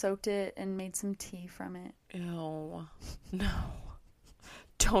 like, soaked it and made some tea from it. Ew. No.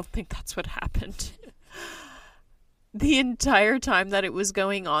 Don't think that's what happened. The entire time that it was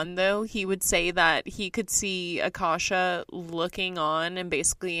going on, though, he would say that he could see Akasha looking on and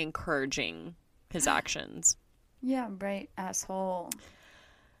basically encouraging his actions. Yeah, right, asshole.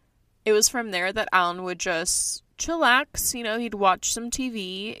 It was from there that Alan would just chillax. You know, he'd watch some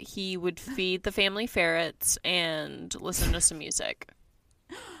TV, he would feed the family ferrets, and listen to some music.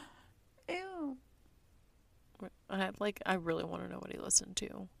 Ew. I really want to know what he listened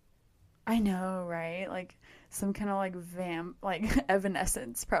to. I know, right? Like, some kind of, like,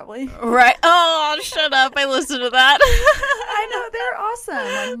 Evanescence, probably. Right. Oh, shut up. I listened to that. I know. They're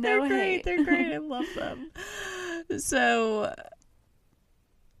awesome. Like, no hate. They're great. I love them. So,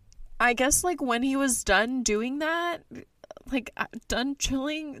 I guess, like, when he was done doing that, like, done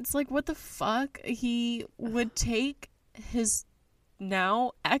chilling, it's like, what the fuck? He would take his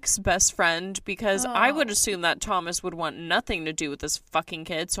now ex-best friend, because I would assume that Thomas would want nothing to do with this fucking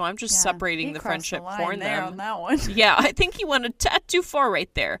kid, so I'm just separating the friendship for them. On that one. Yeah, I think he went a tad too far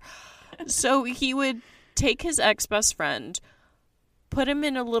right there. So he would take his ex-best friend, put him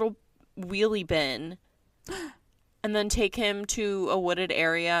in a little wheelie bin, and then take him to a wooded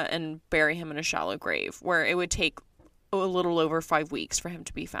area and bury him in a shallow grave, where it would take a little over 5 weeks for him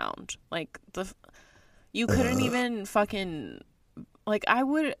to be found. Like, you couldn't even fucking... Like,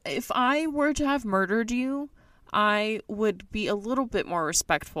 if I were to have murdered you, I would be a little bit more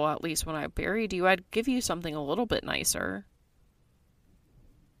respectful, at least when I buried you. I'd give you something a little bit nicer.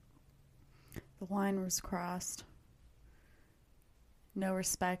 The line was crossed. No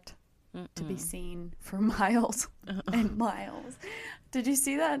respect. to be seen for miles and miles. Did you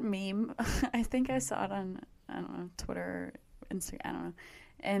see that meme? I think I saw it on, I don't know, Twitter, Instagram, I don't know.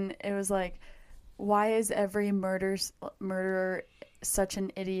 And it was like, why is every murderer such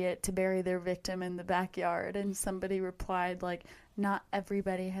an idiot to bury their victim in the backyard? And somebody replied, like, not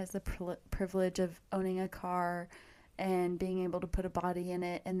everybody has the privilege of owning a car and being able to put a body in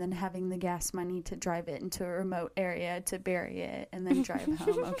it and then having the gas money to drive it into a remote area to bury it and then drive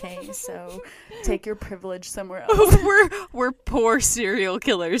home. Okay, so take your privilege somewhere else. We're poor serial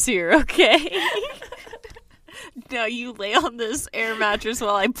killers here, okay? Now you lay on this air mattress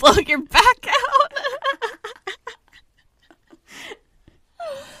while I plug your back out.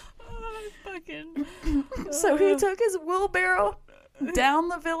 So he took his wheelbarrow down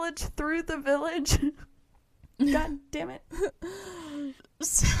the village, through the village. God damn it.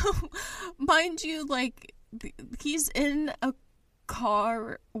 So, mind you, like, he's in a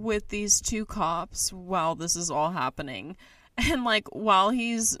car with these two cops while this is all happening. And, like, while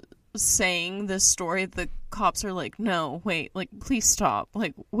he's saying this story, the cops are like, no, wait, like, please stop.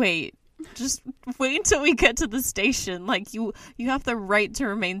 Like, wait. Just wait until we get to the station. Like, you have the right to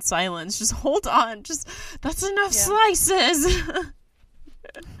remain silent. Just hold on. Just, that's enough slices.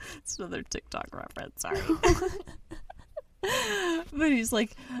 It's another TikTok reference, sorry. But he's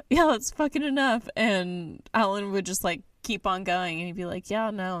like, yeah, that's fucking enough. And Alan would just, like, keep on going. And he'd be like,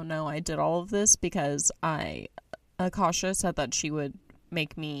 yeah, no, I did all of this because Akasha said that she would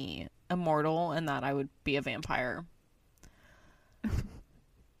make me immortal and that I would be a vampire.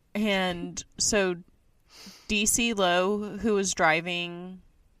 And so DC Lowe, who was driving,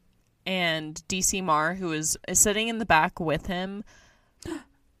 and DC Marr, who is sitting in the back with him.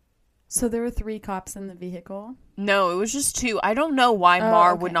 So there were 3 cops in the vehicle? No, it was just 2. I don't know why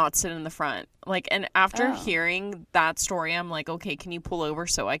Marr would not sit in the front. Like, and after hearing that story, I'm like, okay, can you pull over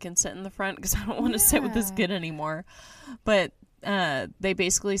so I can sit in the front? Because I don't want to sit with this kid anymore. But they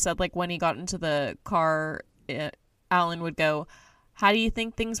basically said, like, when he got into the car, Alan would go, how do you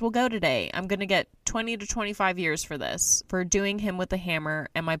think things will go today? I'm going to get 20 to 25 years for this, for doing him with a hammer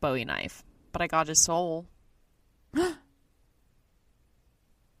and my Bowie knife. But I got his soul.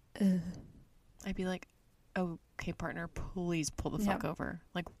 I'd be like, okay, partner, please pull the fuck over.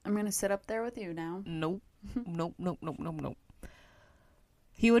 Like, I'm going to sit up there with you now. Nope.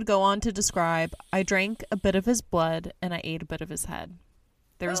 He would go on to describe, I drank a bit of his blood and I ate a bit of his head.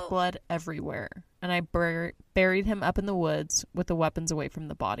 There was blood everywhere, and I buried him up in the woods with the weapons away from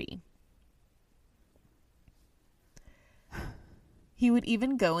the body. He would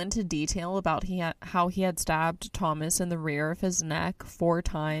even go into detail about how he had stabbed Thomas in the rear of his neck 4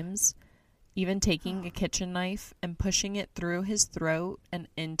 times, even taking a kitchen knife and pushing it through his throat and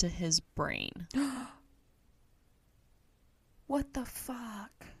into his brain. What the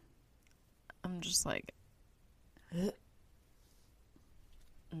fuck? I'm just like...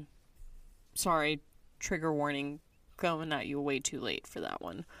 Sorry, trigger warning, coming at you way too late for that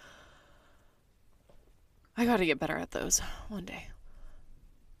one. I gotta get better at those one day.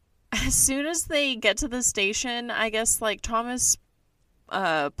 As soon as they get to the station, I guess, like, Thomas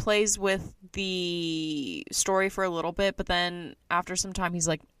plays with the story for a little bit, but then after some time he's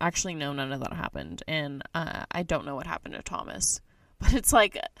like, actually, no, none of that happened, and I don't know what happened to Thomas. But it's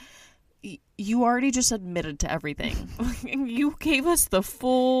like... You already just admitted to everything. You gave us the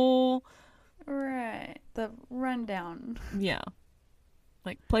full... Right. The rundown. Yeah.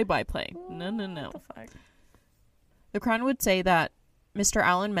 Like, play-by-play. No. What the fuck? The Crown would say that Mr.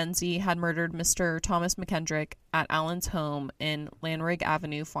 Alan Menzie had murdered Mr. Thomas McKendrick at Alan's home in Lanrig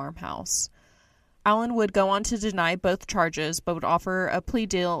Avenue farmhouse. Alan would go on to deny both charges, but would offer a plea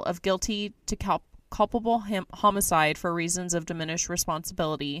deal of guilty to culpable homicide for reasons of diminished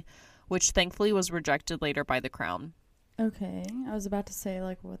responsibility, which thankfully was rejected later by the Crown. Okay. I was about to say,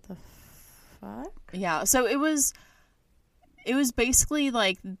 like, what the fuck? Yeah, so it was basically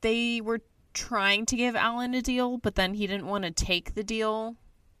like they were trying to give Alan a deal, but then he didn't want to take the deal.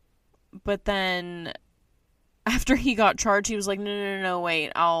 But then after he got charged, he was like, no,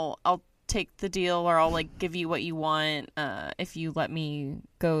 wait, I'll take the deal, or I'll, like, give you what you want if you let me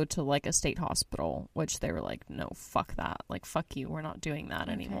go to, like, a state hospital, which they were like, no, fuck that. Like, fuck you. We're not doing that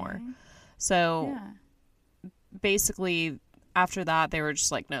anymore. So basically after that, they were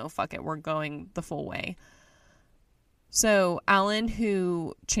just like, no, fuck it. We're going the full way. So Alan,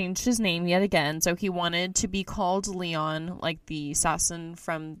 who changed his name yet again, so he wanted to be called Leon, like the assassin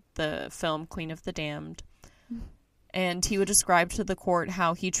from the film Queen of the Damned. And he would describe to the court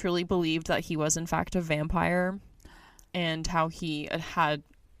how he truly believed that he was in fact a vampire and how he had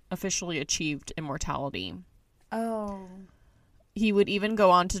officially achieved immortality. Oh. he would even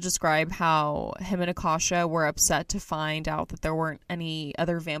go on to describe how him and Akasha were upset to find out that there weren't any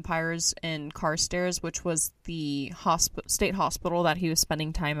other vampires in Carstairs, which was the state hospital that he was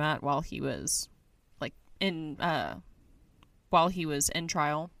spending time at while he was in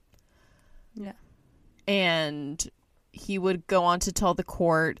trial. Yeah. And he would go on to tell the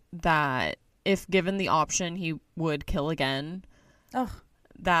court that if given the option, he would kill again. Ugh.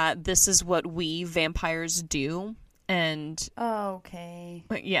 That this is what we vampires do. And okay.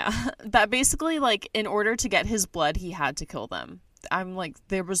 Yeah, that basically, like, in order to get his blood, he had to kill them. I'm like,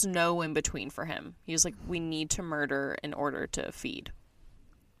 there was no in between for him. He was like, we need to murder in order to feed,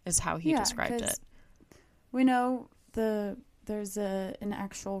 is how he described it. We know there's an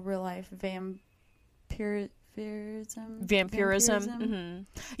actual real life vampirism. Mm-hmm.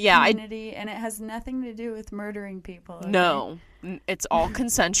 Yeah, community, and it has nothing to do with murdering people. Okay? No, it's all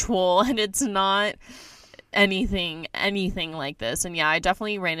consensual, and it's not anything like this. And yeah, I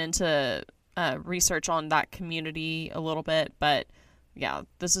definitely ran into research on that community a little bit, but yeah,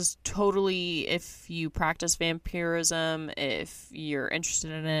 this is totally, if you practice vampirism, if you're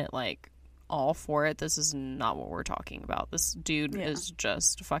interested in it, like, all for it. This is not what we're talking about. This dude is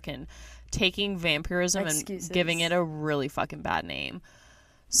just fucking taking vampirism and giving it a really fucking bad name.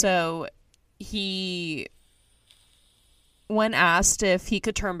 So he, when asked if he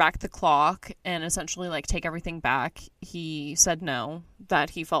could turn back the clock and essentially, like, take everything back, he said no, that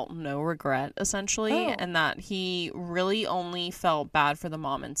he felt no regret, essentially, and that he really only felt bad for the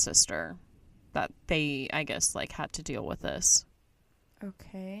mom and sister, that they, I guess, like, had to deal with this.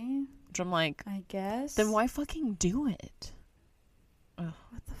 Okay. Which I'm like, I guess. Then why fucking do it? Ugh.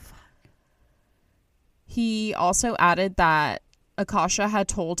 What the fuck? He also added that Akasha had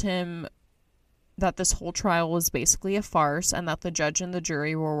told him that this whole trial was basically a farce and that the judge and the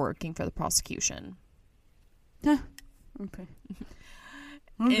jury were working for the prosecution. Okay.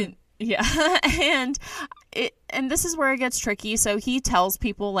 And this is where it gets tricky. So he tells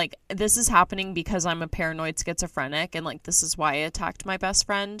people, like, this is happening because I'm a paranoid schizophrenic, and, like, this is why I attacked my best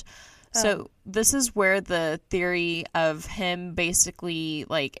friend. So this is where the theory of him basically,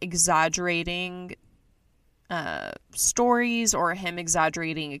 like, exaggerating stories, or him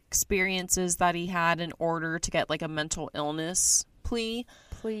exaggerating experiences that he had in order to get, like, a mental illness plea.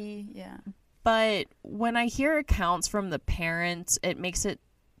 Yeah. But when I hear accounts from the parents, it makes it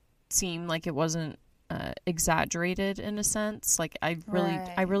seem like it wasn't exaggerated in a sense. Like, I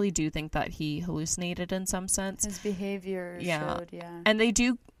really do think that he hallucinated in some sense. His behavior showed, And they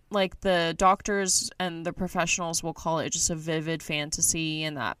do, like, the doctors and the professionals will call it just a vivid fantasy,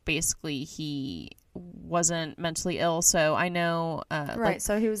 and that basically he wasn't mentally ill. So I know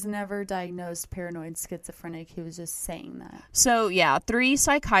so he was never diagnosed paranoid schizophrenic. He was just saying that. So yeah, 3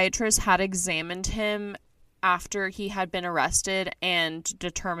 psychiatrists had examined him after he had been arrested and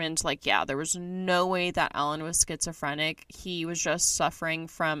determined, like, yeah, there was no way that Alan was schizophrenic. He was just suffering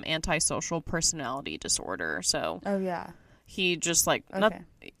from antisocial personality disorder. So he just, like,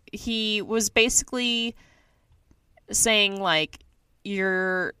 he was basically saying, like,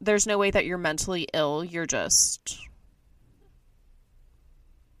 there's no way that you're mentally ill, you're just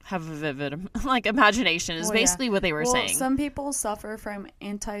have a vivid, like, imagination is basically what they were saying. Some people suffer from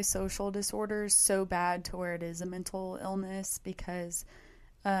antisocial disorders so bad to where it is a mental illness, because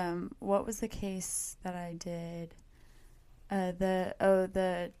what was the case that I did?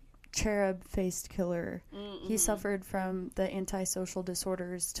 The cherub-faced killer. Mm-hmm. He suffered from the antisocial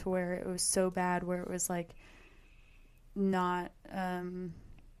disorders to where it was so bad where it was, like, not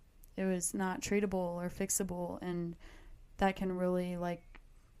it was not treatable or fixable, and that can really, like,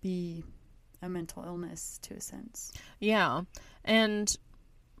 be a mental illness to a sense. Yeah. And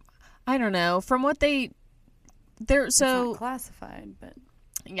I don't know, from what it's not classified, but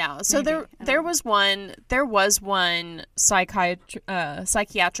yeah, so maybe. there was one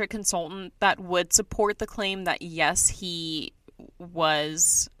psychiatric consultant that would support the claim that yes, he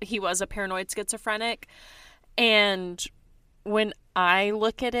was a paranoid schizophrenic. And when I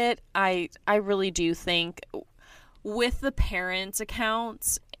look at it, I really do think, with the parents'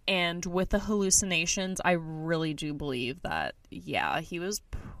 accounts and with the hallucinations, I really do believe that, yeah, he was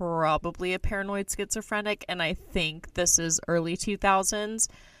probably a paranoid schizophrenic. And I think this is early 2000s.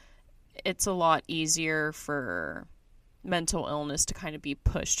 It's a lot easier for mental illness to kind of be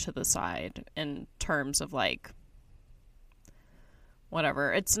pushed to the side in terms of, like,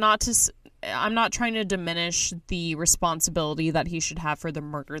 whatever. I'm not trying to diminish the responsibility that he should have for the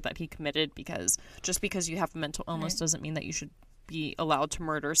murder that he committed, because just because you have a mental illness doesn't mean that you should be allowed to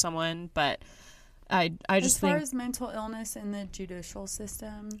murder someone. But I just as far think as mental illness in the judicial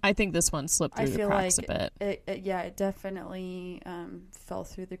system, I think this one slipped I through the feel cracks like a bit. it definitely fell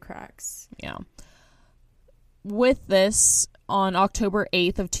through the cracks. Yeah. With this, on October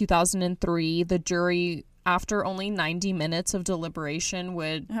 8th of 2003, the jury, after only 90 minutes of deliberation,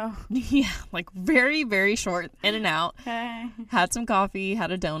 would, like very, very short, in and out, had some coffee,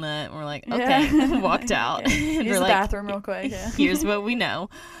 had a donut, and we're like, okay, walked out. And Use we're the like, bathroom real quick. Yeah. here's what we know.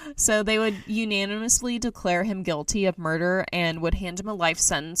 So they would unanimously declare him guilty of murder and would hand him a life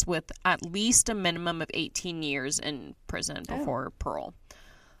sentence with at least a minimum of 18 years in prison before parole.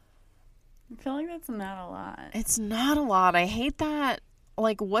 I feel like that's not a lot. It's not a lot. I hate that.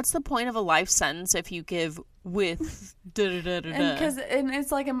 Like, what's the point of a life sentence if you give with And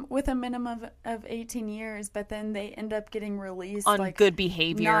it's like with a minimum of 18 years, but then they end up getting released on like good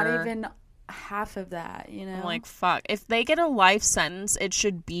behavior. Not even half of that, you know? I'm like, fuck. If they get a life sentence, it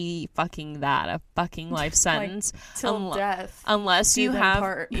should be fucking that. A fucking life sentence. Like, till death. Unless you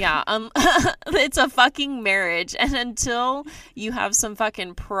have... Yeah. It's a fucking marriage. And until you have some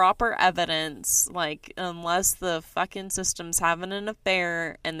fucking proper evidence, like, unless the fucking system's having an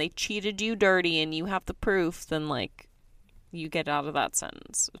affair and they cheated you dirty and you have the proof, then, like, you get out of that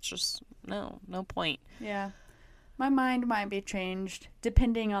sentence. It's just, no point. Yeah. My mind might be changed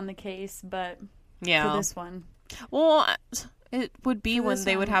depending on the case, but for this one. Well, it would be when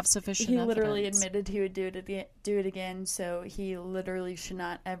they would have sufficient evidence. He literally admitted he would do it again, so he literally should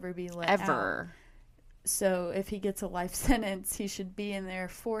not ever be let out. So if he gets a life sentence, he should be in there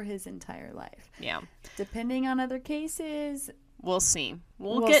for his entire life. Yeah. Depending on other cases, we'll see.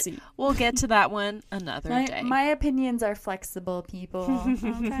 We'll get to that one another day. My opinions are flexible, people.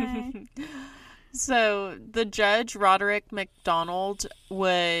 Okay. So the judge, Roderick MacDonald,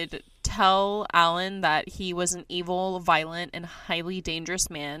 would tell Allen that he was an evil, violent, and highly dangerous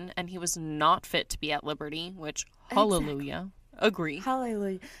man, and he was not fit to be at liberty, which, hallelujah, agree.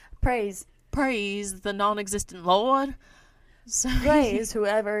 Hallelujah. Praise the non-existent Lord. So praise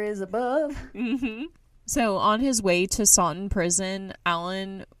whoever is above. Mm-hmm. So on his way to Taunton Prison,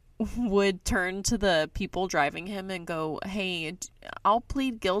 Allen would turn to the people driving him and go, hey, I'll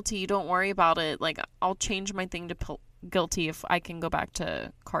plead guilty, don't worry about it, like, I'll change my thing to guilty if I can go back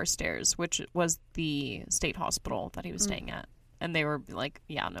to Carstairs, which was the state hospital that he was staying at. And they were like,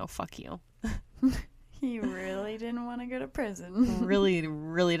 yeah, no, fuck you. He really didn't want to go to prison. really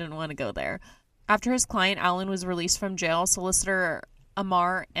didn't want to go there. After his client Allen was released from jail, solicitor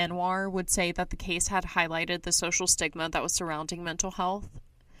Amar Anwar would say that the case had highlighted the social stigma that was surrounding mental health.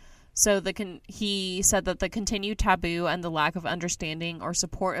 So he said that the continued taboo and the lack of understanding or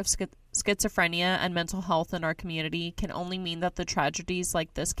support of schizophrenia and mental health in our community can only mean that the tragedies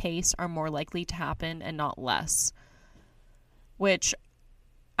like this case are more likely to happen and not less. Which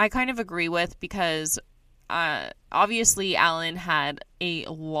I kind of agree with, because obviously Allen had a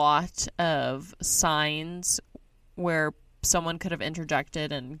lot of signs where someone could have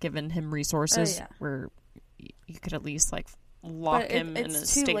interjected and given him resources where you could at least, like, lock him in a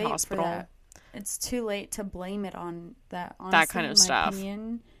state hospital. It's too late to blame it on that. Honestly, that kind of stuff.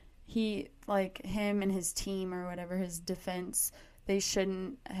 Opinion, he, like, him and his team or whatever, his defense, they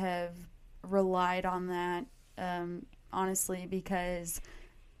shouldn't have relied on that, honestly, because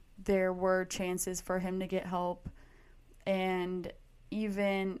there were chances for him to get help, and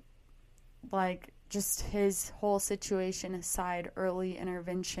even, like, just his whole situation aside, early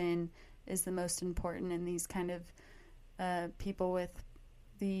intervention is the most important in these kind of people with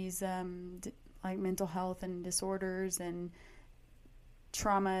these like mental health and disorders and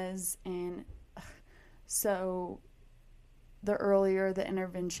traumas, and so the earlier the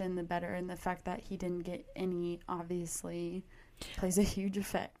intervention, the better, and the fact that he didn't get any obviously plays a huge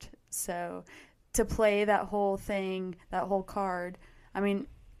effect. So to play that whole thing, that whole card, I mean,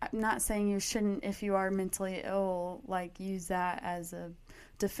 I'm not saying you shouldn't, if you are mentally ill, like, use that as a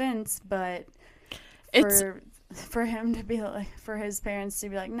defense, but for him to be like, for his parents to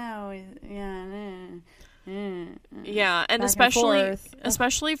be like, no, yeah, and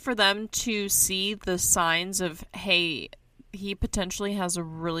especially for them to see the signs of, hey, he potentially has a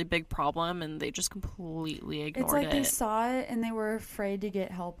really big problem, and they just completely ignored it. It's like they saw it and they were afraid to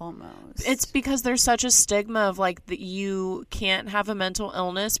get help almost. It's because there's such a stigma of, like, that you can't have a mental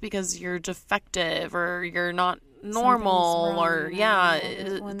illness because you're defective or you're not normal, or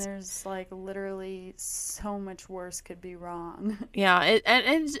when there's, like, literally so much worse could be wrong. Yeah,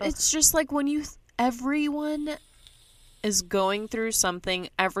 it's just like when everyone is going through something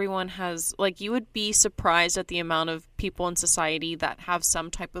everyone has. Like, you would be surprised at the amount of people in society that have some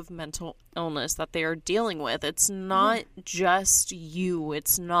type of mental illness that they are dealing with. It's not just you.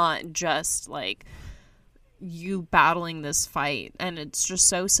 It's not just, like, you battling this fight. And it's just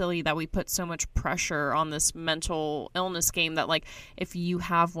so silly that we put so much pressure on this mental illness game that, like, if you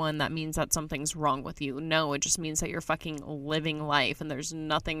have one, that means that something's wrong with you. No, it just means that you're fucking living life, and there's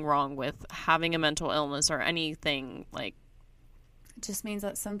nothing wrong with having a mental illness or anything. Like, it just means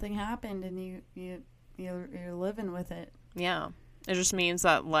that something happened and you're living with it. Yeah, it just means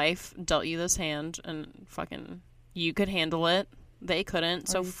that life dealt you this hand, and fucking you could handle it. They couldn't,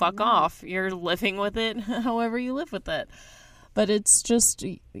 so fuck off. You're living with it however you live with it. But it's just,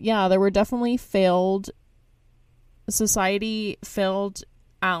 yeah, there were definitely society failed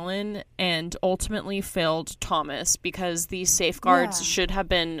Alan and ultimately failed Thomas, because these safeguards should have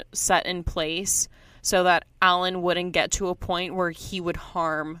been set in place so that Alan wouldn't get to a point where he would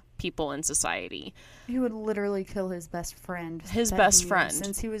harm people in society. He would literally kill his best friend. His best friend.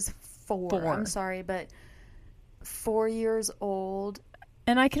 Since he was 4. I'm sorry, but 4 years old.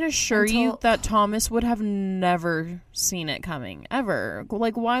 And I can assure you that Thomas would have never seen it coming, ever.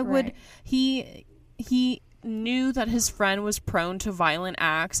 Like, why would he knew that his friend was prone to violent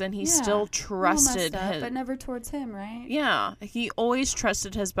acts, and he still trusted him. But never towards him, right? Yeah, he always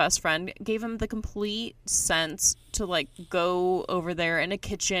trusted his best friend, gave him the complete sense to, like, go over there in a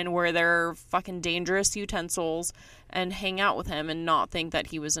kitchen where there are fucking dangerous utensils and hang out with him and not think that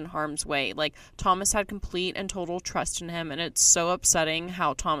he was in harm's way. Like, Thomas had complete and total trust in him, and it's so upsetting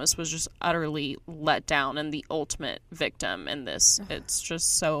how Thomas was just utterly let down and the ultimate victim in this. It's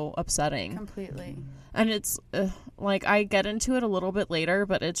just so upsetting. Completely. And it's, like, I get into it a little bit later,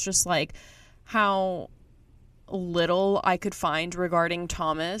 but it's just, like, how little I could find regarding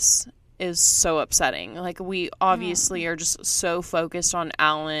Thomas is so upsetting. Like, we obviously are just so focused on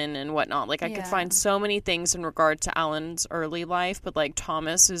Alan and whatnot. Like, I could find so many things in regard to Alan's early life, but, like,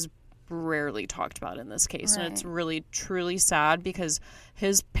 Thomas is rarely talked about in this case. And it's really, truly sad, because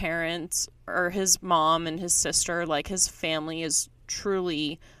his parents, or his mom and his sister, like, his family is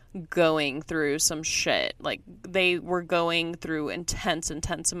truly going through some shit. Like, they were going through intense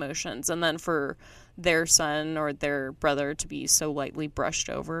emotions, and then for their son or their brother to be so lightly brushed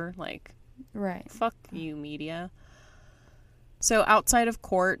over, like, fuck you, media. So outside of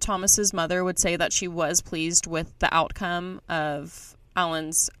court, Thomas's mother would say that she was pleased with the outcome of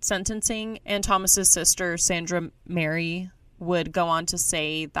Alan's sentencing, and Thomas's sister, Sandra Mary, would go on to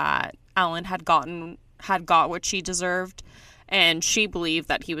say that Alan had got what she deserved, and she believed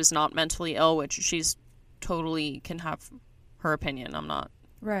that he was not mentally ill, which she's totally can have her opinion. I'm not.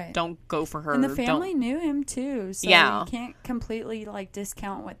 Right. Don't go for her. And the family knew him too, so you can't completely, like,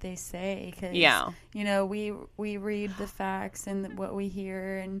 discount what they say, because you know, we read the facts and what we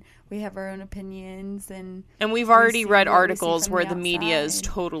hear, and we have our own opinions, and we've already read articles where the media is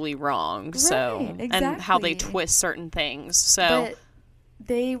totally wrong, so and how they twist certain things. So but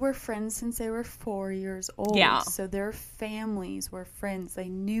they were friends since they were 4 years old. Yeah. So their families were friends. They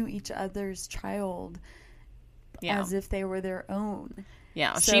knew each other's child as if they were their own.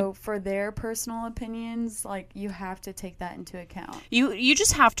 Yeah. So for their personal opinions, like, you have to take that into account. You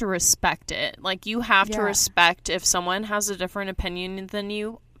just have to respect it. Like, you have to respect if someone has a different opinion than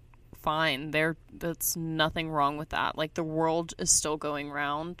you, fine. That's nothing wrong with that. Like, the world is still going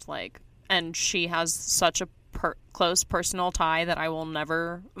round, like, and she has such a close personal tie that I will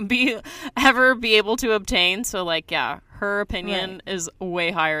never ever be able to obtain. So, like, yeah, her opinion is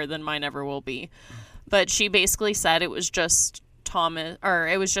way higher than mine ever will be. But she basically said it was just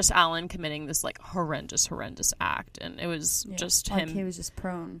Alan committing this, like, horrendous act, and it was just him. Like, he was just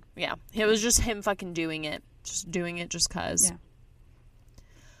prone. Yeah, it was just him fucking doing it just cause.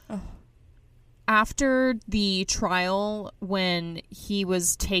 Yeah. Oh. After the trial, when he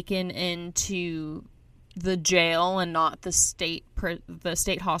was taken into the jail and not the state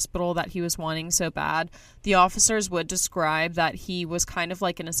hospital that he was wanting so bad, the officers would describe that he was kind of,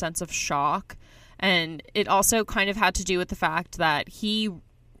 like, in a sense of shock. And it also kind of had to do with the fact that he,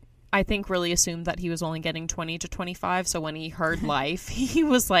 I think, really assumed that he was only getting 20 to 25. So when he heard life, he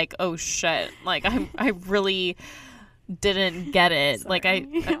was like, oh shit, like, I really didn't get it. Like,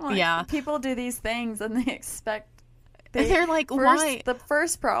 yeah. People do these things and they expect. They're like, why? The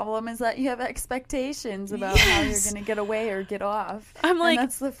first problem is that you have expectations about how you're going to get away or get off. I'm like, and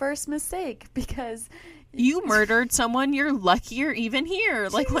that's the first mistake, because you murdered someone. You're lucky you're even here.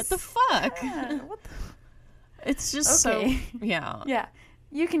 Like, what the fuck? Yeah, it's just so. Yeah. Yeah.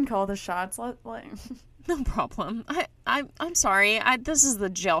 You can call the shots. No problem. I'm sorry. This is the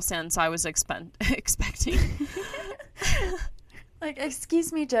jail sentence I was expecting. Like,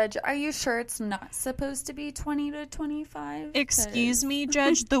 excuse me, Judge, are you sure it's not supposed to be 20 to 25? Excuse me,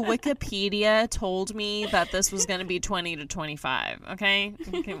 Judge, the Wikipedia told me that this was going to be 20 to 25, okay?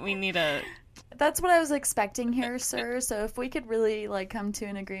 We need a... That's what I was expecting here, sir, so if we could really, like, come to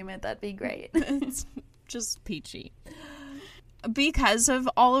an agreement, that'd be great. It's just peachy. Because of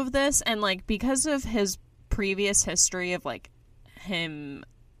all of this, and, like, because of his previous history of, like, him...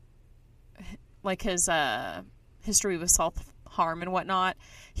 Like, his, history with self-harm and whatnot,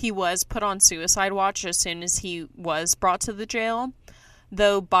 he was put on suicide watch as soon as he was brought to the jail.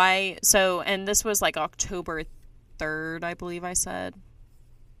 Though and this was like October 3rd, I believe I said.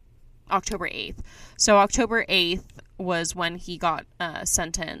 October 8th. So October 8th was when he got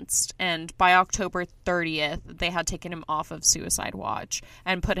sentenced. And by October 30th, they had taken him off of suicide watch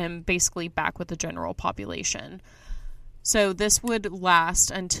and put him basically back with the general population. So this would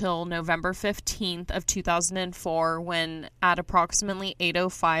last until November 15th of 2004, when at approximately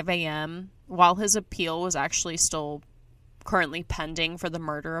 8:05 a.m., while his appeal was actually still currently pending for the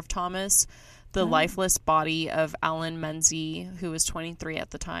murder of Thomas, the lifeless body of Alan Menzie, who was 23 at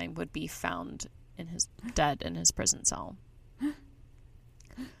the time, would be found dead in his prison cell.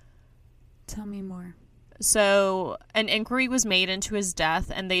 Tell me more. So an inquiry was made into his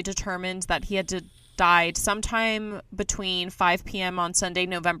death, and they determined that he had died sometime between 5 p.m. on Sunday,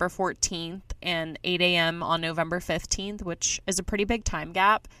 November 14th, and 8 a.m. on November 15th, which is a pretty big time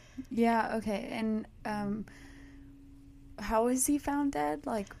gap. Yeah, okay. And how was he found dead?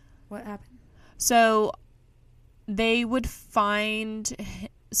 Like, what happened? So they would find...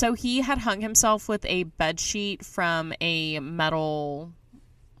 So he had hung himself with a bedsheet from a metal,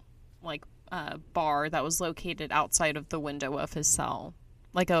 like, bar that was located outside of the window of his cell.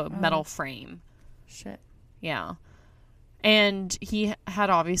 Like a metal frame. Shit. Yeah. And he had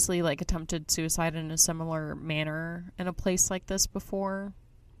obviously, like, attempted suicide in a similar manner in a place like this before.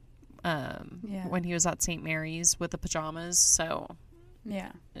 When he was at St. Mary's with the pajamas. So,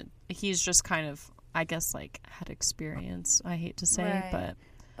 yeah. He's just kind of, I guess, like, had experience, I hate to say, right. but...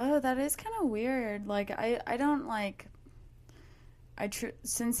 Oh, that is kind of weird. Like, I don't, like...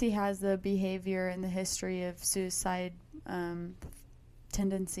 since he has the behavior and the history of suicidal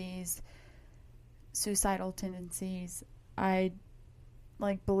tendencies, I,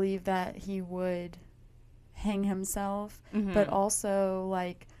 like, believe that he would hang himself, but also,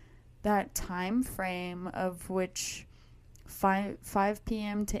 like, that time frame of which 5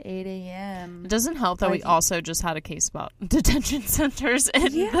 p.m. to 8 a.m. It doesn't help that we also just had a case about detention centers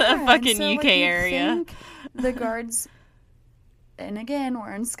in the fucking UK area. Think the guards, and again,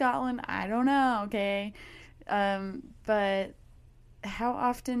 we're in Scotland, I don't know, okay? But how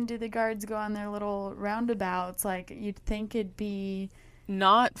often do the guards go on their little roundabouts? Like, you'd think it'd be...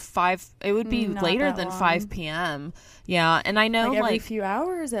 Not 5... It would be later than long. 5 p.m. Yeah, and I know, like... every few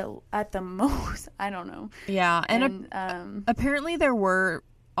hours at the most. I don't know. Yeah, and apparently there were,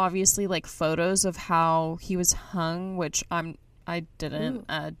 obviously, like, photos of how he was hung, which I didn't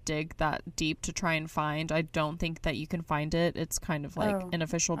dig that deep to try and find. I don't think that you can find it. It's kind of like an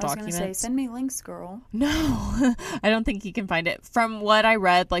official document. I was going to say, send me links, girl. No, I don't think you can find it. From what I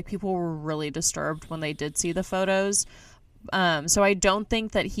read, like, people were really disturbed when they did see the photos. So I don't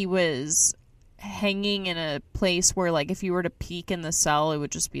think that he was hanging in a place where, like, if you were to peek in the cell, it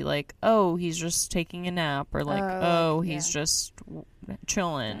would just be like, oh, he's just taking a nap, or like, he's just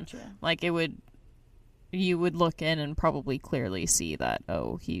chilling. Gotcha. Like, you would look in and probably clearly see that,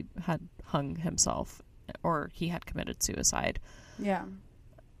 oh, he had hung himself or he had committed suicide. Yeah.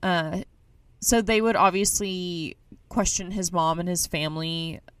 So they would obviously question his mom and his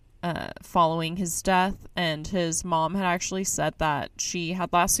family following his death, and his mom had actually said that she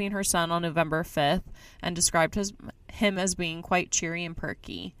had last seen her son on November 5th and described him as being quite cheery and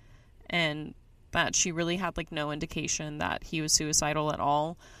perky, and that she really had, like, no indication that he was suicidal at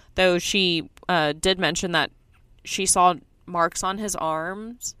all. Though she did mention that she saw marks on his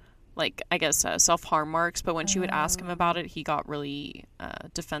arms, like, I guess, self-harm marks, but when she would ask him about it, he got really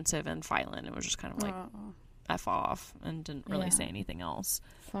defensive and violent. It was just kind of like, F off, and didn't really say anything else.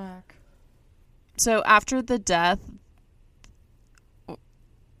 Fuck. So after the death,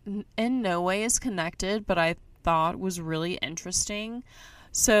 in no way is connected, but I thought was really interesting.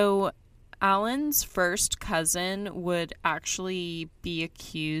 So Alan's first cousin would actually be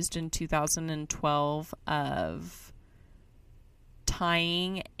accused in 2012 of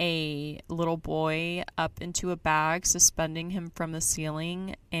tying a little boy up into a bag, suspending him from the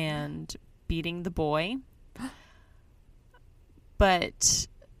ceiling, and beating the boy. But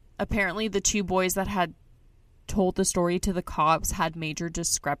apparently the two boys that had told the story to the cops had major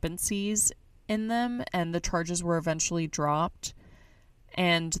discrepancies in them, and the charges were eventually dropped.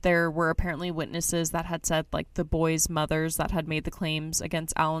 And there were apparently witnesses that had said, like, the boys' mothers that had made the claims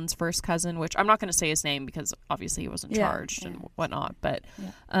against Alan's first cousin, which I'm not going to say his name because obviously he wasn't charged and whatnot. But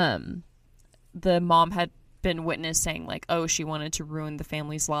the mom had been witness saying, like, oh, she wanted to ruin the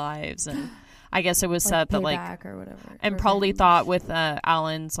family's lives. And I guess it was said that, like, or whatever, and probably thought with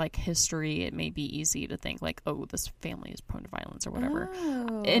Alan's, like, history, it may be easy to think, like, oh, this family is prone to violence or whatever.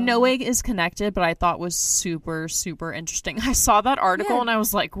 Oh. In no way is connected, but I thought was super, super interesting. I saw that article and I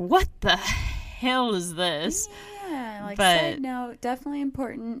was like, what the hell is this? Yeah, like, but, side note, definitely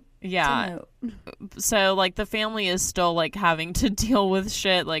important to note. So, like, the family is still, like, having to deal with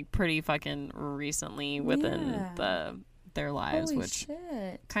shit, like, pretty fucking recently within their lives. Holy which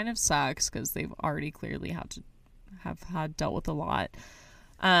shit. kind of sucks because they've already clearly had dealt with a lot.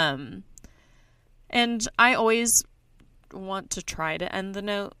 And I always want to try to end the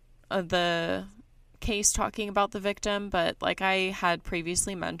note of the case talking about the victim, but like I had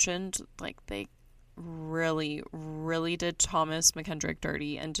previously mentioned, like, they really, really did Thomas McKendrick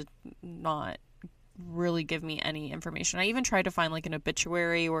dirty and did not really give me any information. I even tried to find, like, an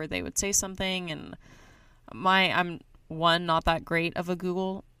obituary where they would say something, and I'm not that great of a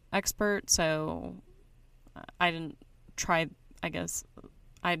Google expert, so I didn't try. I guess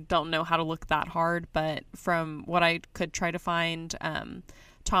I don't know how to look that hard, but from what I could try to find,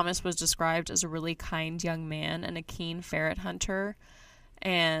 Thomas was described as a really kind young man and a keen ferret hunter,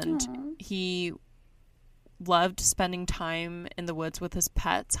 and he loved spending time in the woods with his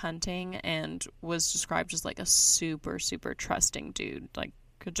pets hunting, and was described as, like, a super, super trusting dude. Like,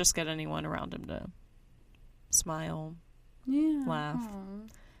 could just get anyone around him to smile, laugh.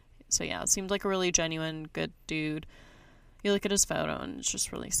 So yeah, it seemed like a really genuine, good dude. You look at his photo and it's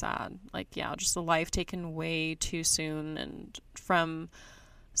just really sad. Like, yeah, just a life taken way too soon, and from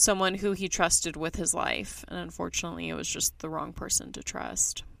someone who he trusted with his life, and unfortunately it was just the wrong person to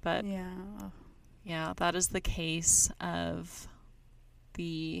trust. But yeah, that is the case of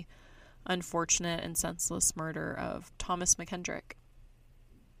the unfortunate and senseless murder of Thomas McKendrick.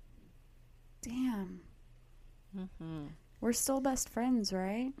 Damn. We're still best friends,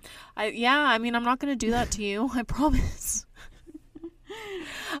 right? I mean, I'm not going to do that to you. I promise.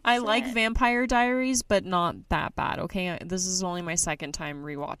 I like Vampire Diaries, but not that bad, okay? This is only my second time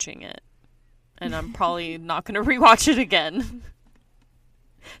rewatching it. And I'm probably not going to rewatch it again.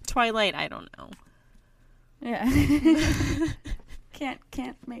 Twilight, I don't know. Yeah.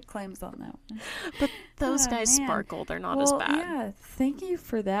 Can't make claims on that one. But those guys sparkle. They're not as bad. Yeah, thank you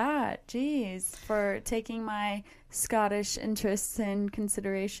for that. Jeez, for taking my Scottish interests in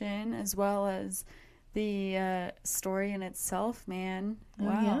consideration, as well as the story in itself, man.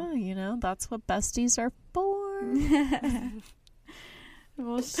 Wow. Yeah, that's what besties are for.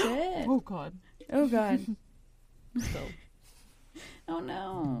 Well, shit. Oh, God. Spill. Oh,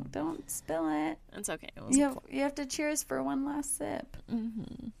 no. Don't spill it. It's okay. You have to cheers for one last sip.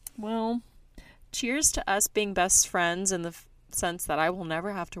 Well, cheers to us being best friends in the sense that I will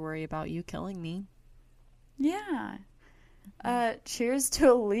never have to worry about you killing me. Yeah. Cheers to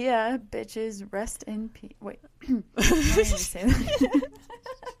Aaliyah, bitches. Rest in peace. Wait. I'm not gonna say that.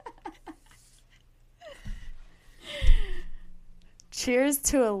 Cheers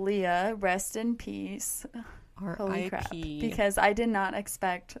to Aaliyah. Rest in peace. Holy crap. Because I did not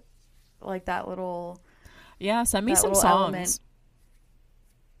expect, like, that little... Yeah, send me some songs. Element.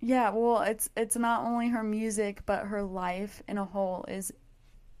 Yeah, well, it's not only her music, but her life in a whole is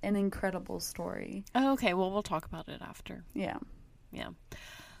an incredible story. Oh, okay, well, we'll talk about it after. Yeah.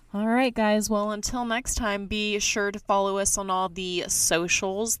 All right, guys. Well, until next time, be sure to follow us on all the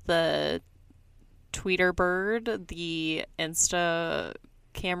socials, the Tweeter Bird, the Insta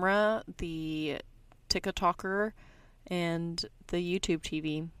camera, the TikToker, and the YouTube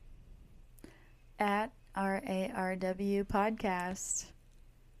TV. At RARW Podcast.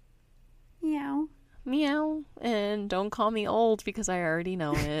 Meow. Meow. And don't call me old because I already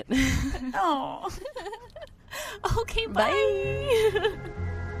know it. Oh. Okay, bye.